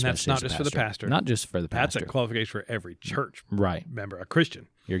be. And that's not just for the pastor. Not just for the pastor. That's a qualification for every church Right. member, a Christian.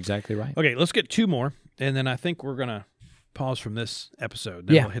 You're exactly right. Okay, let's get two more, and then I think we're going to pause from this episode.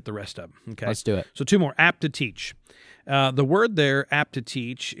 Then Yeah. we'll hit the rest of them. Okay, Let's do it. So two more. Apt to teach. The word there, apt to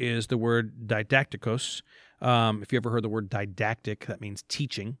teach, is the word didactikos. If you ever heard the word didactic, that means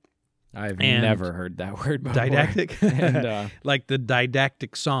teaching. I've And never heard that word before. Didactic? And, Like the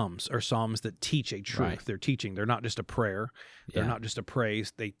didactic psalms are psalms that teach a truth. Right. They're teaching. They're not just a prayer. They're Yeah. not just a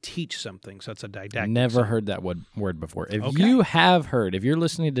praise. They teach something. So it's a didactic Never psalm. heard that word before. If Okay. you have heard, if you're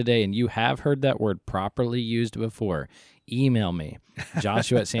listening today and you have heard that word properly used before, email me,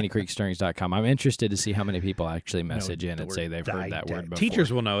 joshua@sandycreekstirrings.com. I'm interested to see how many people actually message in The and word say they've heard that word before.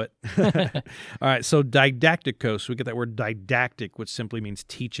 Teachers will know it. All right, so didactikos, we get that word didactic, which simply means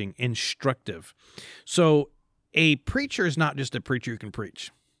teaching, instructive. So a preacher is not just a preacher who can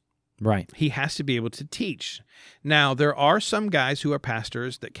preach. Right. He has to be able to teach. Now, there are some guys who are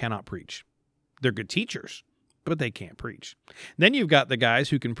pastors that cannot preach. They're good teachers, but they can't preach. Then you've got the guys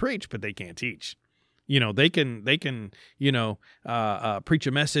who can preach, but they can't teach. They can preach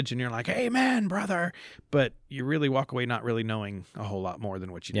a message, and you're like, "Amen, brother," but you really walk away not really knowing a whole lot more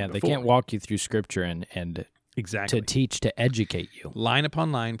than what you Yeah, did they before. can't walk you through Scripture and Exactly. to teach, to educate you. Line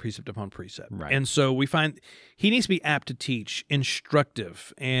upon line, precept upon precept. Right. And so we find he needs to be apt to teach,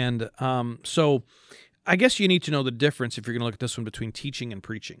 instructive. And so I guess you need to know the difference, if you're going to look at this one, between teaching and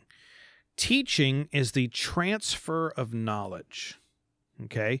preaching. Teaching is the transfer of knowledge.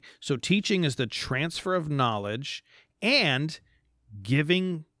 Okay? So teaching is the transfer of knowledge and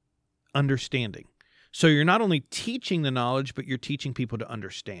giving understanding. So you're not only teaching the knowledge, but you're teaching people to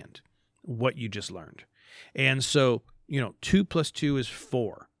understand what you just learned. And so, 2 + 2 is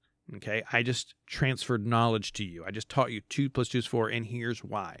 4. Okay, I just transferred knowledge to you. I just taught you 2 + 2 is 4, and here's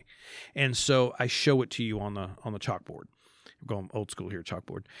why. And so I show it to you on the chalkboard. I'm going old school here,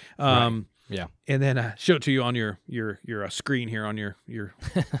 chalkboard. Right. Yeah. And then show it to you on your screen here on your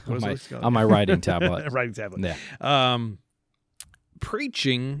what is this called? on my writing tablet. Writing tablet. Yeah.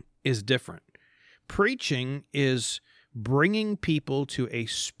 Preaching is different. Preaching is bringing people to a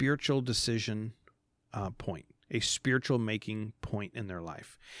spiritual decision point, a spiritual making point in their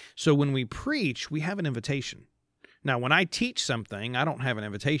life. So when we preach, we have an invitation. Now, when I teach something, I don't have an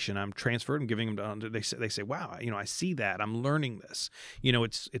invitation. I'm transferred and giving them to, they say, "Wow, I see that. I'm learning this."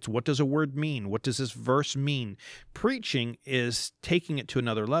 It's what does a word mean? What does this verse mean? Preaching is taking it to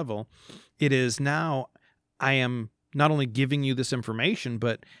another level. It is now, I am not only giving you this information,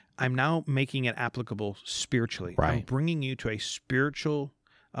 but I'm now making it applicable spiritually. Right. I'm bringing you to a spiritual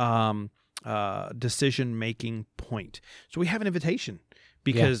decision-making point. So we have an invitation.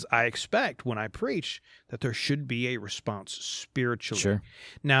 Because I expect when I preach that there should be a response spiritually. Sure.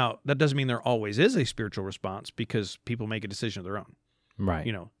 Now, that doesn't mean there always is a spiritual response, because people make a decision of their own.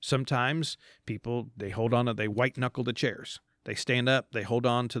 Right. Sometimes people, they hold on to, they white knuckle the chairs. They stand up, they hold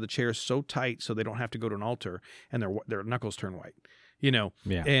on to the chairs so tight so they don't have to go to an altar, and their knuckles turn white. Yeah.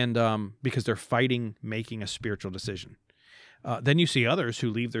 And because they're fighting making a spiritual decision. Then you see others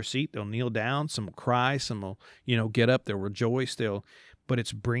who leave their seat. They'll kneel down. Some will cry. Some will, get up. They'll rejoice. But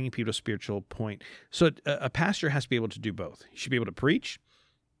it's bringing people to a spiritual point. So a pastor has to be able to do both. He should be able to preach.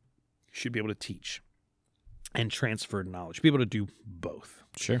 He should be able to teach and transfer knowledge. Be able to do both.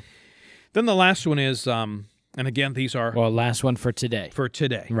 Sure. Then the last one is, and again, these are Well, last one for today. for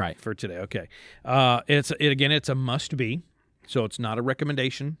today. Right. For today. Okay. It's a must be. So it's not a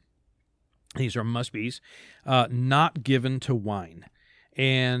recommendation. These are must be's.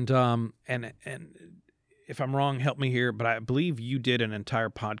 if I'm wrong, help me here, but I believe you did an entire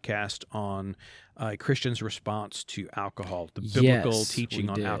podcast on a Christian's response to alcohol, the biblical Yes, teaching we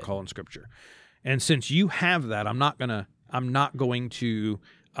on did. alcohol in Scripture. And since you have that, I'm not going to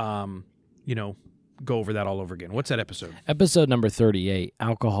go over that all over again. What's that episode? Episode number 38,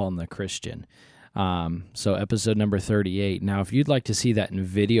 Alcohol and the Christian. So episode number 38. Now, if you'd like to see that in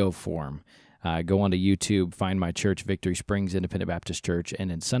video form, go onto YouTube, find my church, Victory Springs Independent Baptist Church,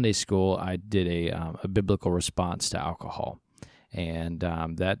 and in Sunday school, I did a biblical response to alcohol. And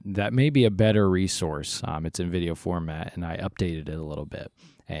that may be a better resource. It's in video format, and I updated it a little bit.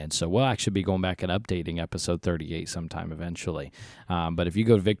 And so we'll actually be going back and updating episode 38 sometime eventually. But if you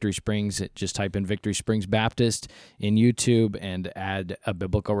go to Victory Springs, just type in Victory Springs Baptist in YouTube and add a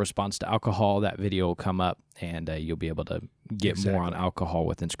biblical response to alcohol, that video will come up, and you'll be able to get more on alcohol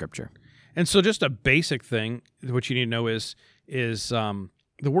within Scripture. And so just a basic thing, what you need to know is the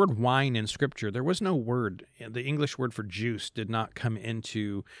word wine in Scripture, there was no word. The English word for juice did not come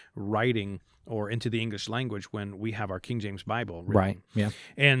into writing or into the English language when we have our King James Bible written. Right, yeah.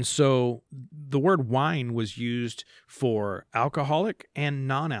 And so the word wine was used for alcoholic and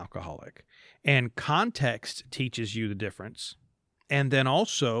non-alcoholic. And context teaches you the difference. And then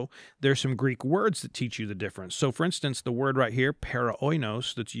also, there's some Greek words that teach you the difference. So, for instance, the word right here,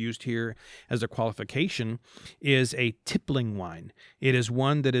 paraoinos, that's used here as a qualification, is a tippling wine. It is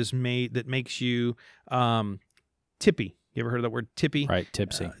one that is made that makes you tippy. You ever heard of that word, tippy? Right,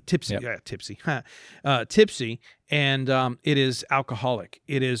 tipsy. Tipsy, Yep. yeah, tipsy. Tipsy, and it is alcoholic.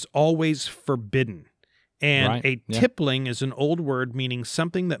 It is always forbidden. And Right, a yeah. tippling is an old word meaning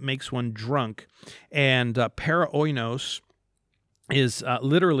something that makes one drunk. And paraoinos is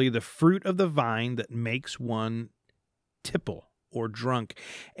literally the fruit of the vine that makes one tipple or drunk,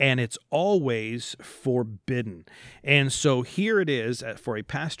 and it's always forbidden. And so here it is for a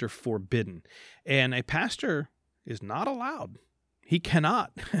pastor, forbidden. And a pastor is not allowed. He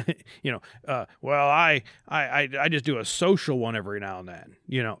cannot, well, I just do a social one every now and then.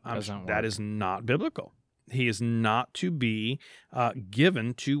 Doesn't That work. is not biblical. He is not to be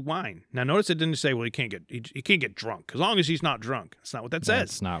given to wine. Now, notice it didn't say, well, he can't get drunk as long as he's not drunk. That's not what that says.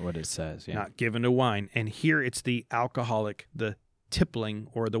 That's not what it says, yeah. Not given to wine. And here it's the alcoholic, the tippling,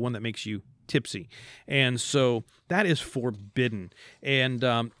 or the one that makes you tipsy. And so that is forbidden. And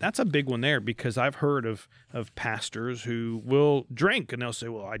that's a big one there, because I've heard of pastors who will drink and they'll say,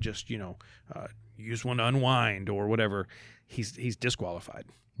 well, I just, use one to unwind or whatever. He's disqualified.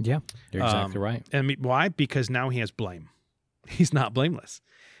 Yeah, you're exactly right. And why? Because now he has blame. He's not blameless.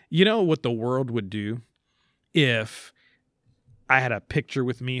 You know what the world would do if I had a picture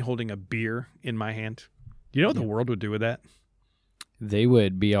with me holding a beer in my hand? You know what the world would do with that? They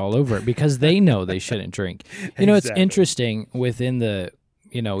would be all over it because they know they shouldn't drink. It's Exactly. interesting within the,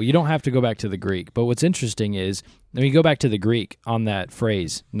 you don't have to go back to the Greek, but what's interesting is, when you go back to the Greek on that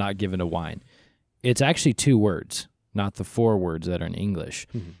phrase, not given to wine, it's actually 2 words, not the 4 words that are in English.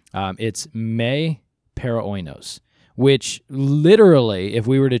 It's me paraoinos, which literally, if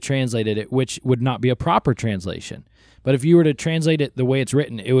we were to translate it, which would not be a proper translation, but if you were to translate it the way it's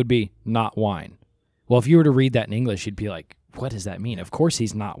written, it would be not wine. Well, if you were to read that in English, you'd be like, what does that mean? Of course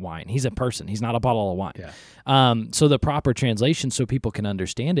he's not wine. He's a person. He's not a bottle of wine. Yeah. So the proper translation, so people can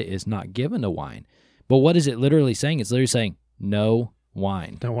understand it, is not given to wine. But what is it literally saying? It's literally saying no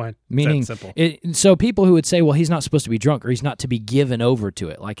wine. No wine. Meaning, It's that simple. so people who would say, well, he's not supposed to be drunk, or he's not to be given over to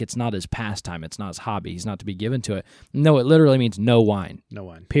it, like it's not his pastime, it's not his hobby, he's not to be given to it. No, it literally means no wine. No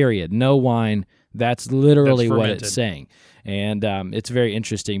wine. Period. No wine. That's literally That's what fermented. it's saying. And it's very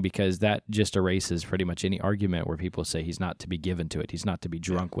interesting because that just erases pretty much any argument where people say he's not to be given to it, he's not to be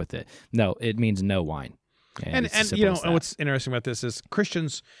drunk with it. No, it means no wine. And it's as you simple know, as and that. what's interesting about this is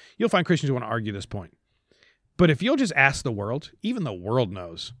you'll find Christians who want to argue this point. But if you'll just ask the world, even the world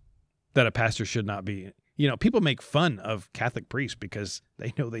knows that a pastor should not be. People make fun of Catholic priests because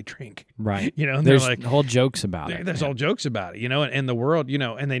they know they drink. Right. And they're There's like, whole jokes about it. there's Yeah. all jokes about it, and the world,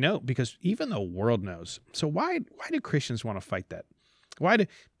 and they know because even the world knows. So why do Christians want to fight that?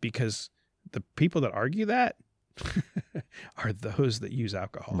 Because the people that argue that are those that use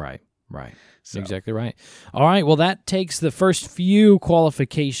alcohol. Right. Right. So- Exactly right. All right. Well, that takes the first few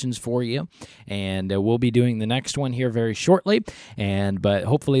qualifications for you, and we'll be doing the next one here very shortly. But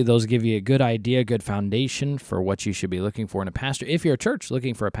hopefully those give you a good idea, good foundation for what you should be looking for in a pastor. If you're a church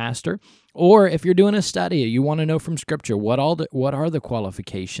looking for a pastor, or if you're doing a study, you want to know from Scripture what are the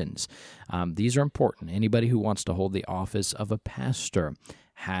qualifications. These are important. Anybody who wants to hold the office of a pastor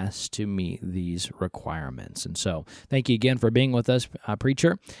has to meet these requirements. And so thank you again for being with us,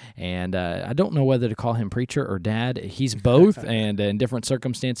 Preacher. And I don't know whether to call him Preacher or Dad. He's both, and in different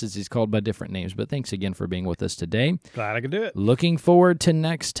circumstances, he's called by different names. But thanks again for being with us today. Glad I could do it. Looking forward to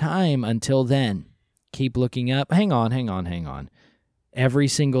next time. Until then, keep looking up. Hang on. Every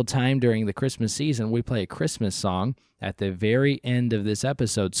single time during the Christmas season, we play a Christmas song at the very end of this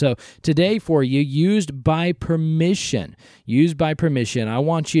episode. So today for you, used by permission, I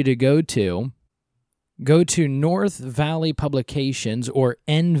want you to go to North Valley Publications or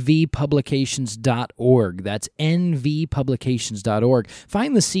nvpublications.org. That's nvpublications.org.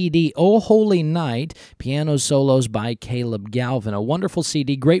 Find the CD, Oh Holy Night, Piano Solos by Caleb Galvin. A wonderful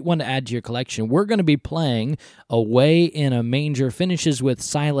CD, great one to add to your collection. We're going to be playing Away in a Manger, finishes with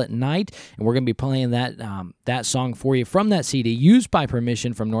Silent Night, and we're going to be playing that song for you from that CD, used by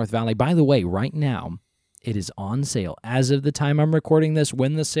permission from North Valley. By the way, right now, it is on sale. As of the time I'm recording this,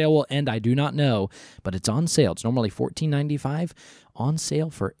 when the sale will end, I do not know, but it's on sale. It's normally $14.95, on sale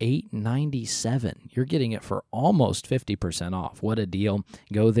for $8.97. You're getting it for almost 50% off. What a deal.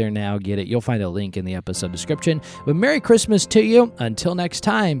 Go there now, get it. You'll find a link in the episode description. But Merry Christmas to you. Until next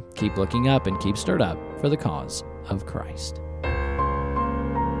time, keep looking up and keep stirred up for the cause of Christ.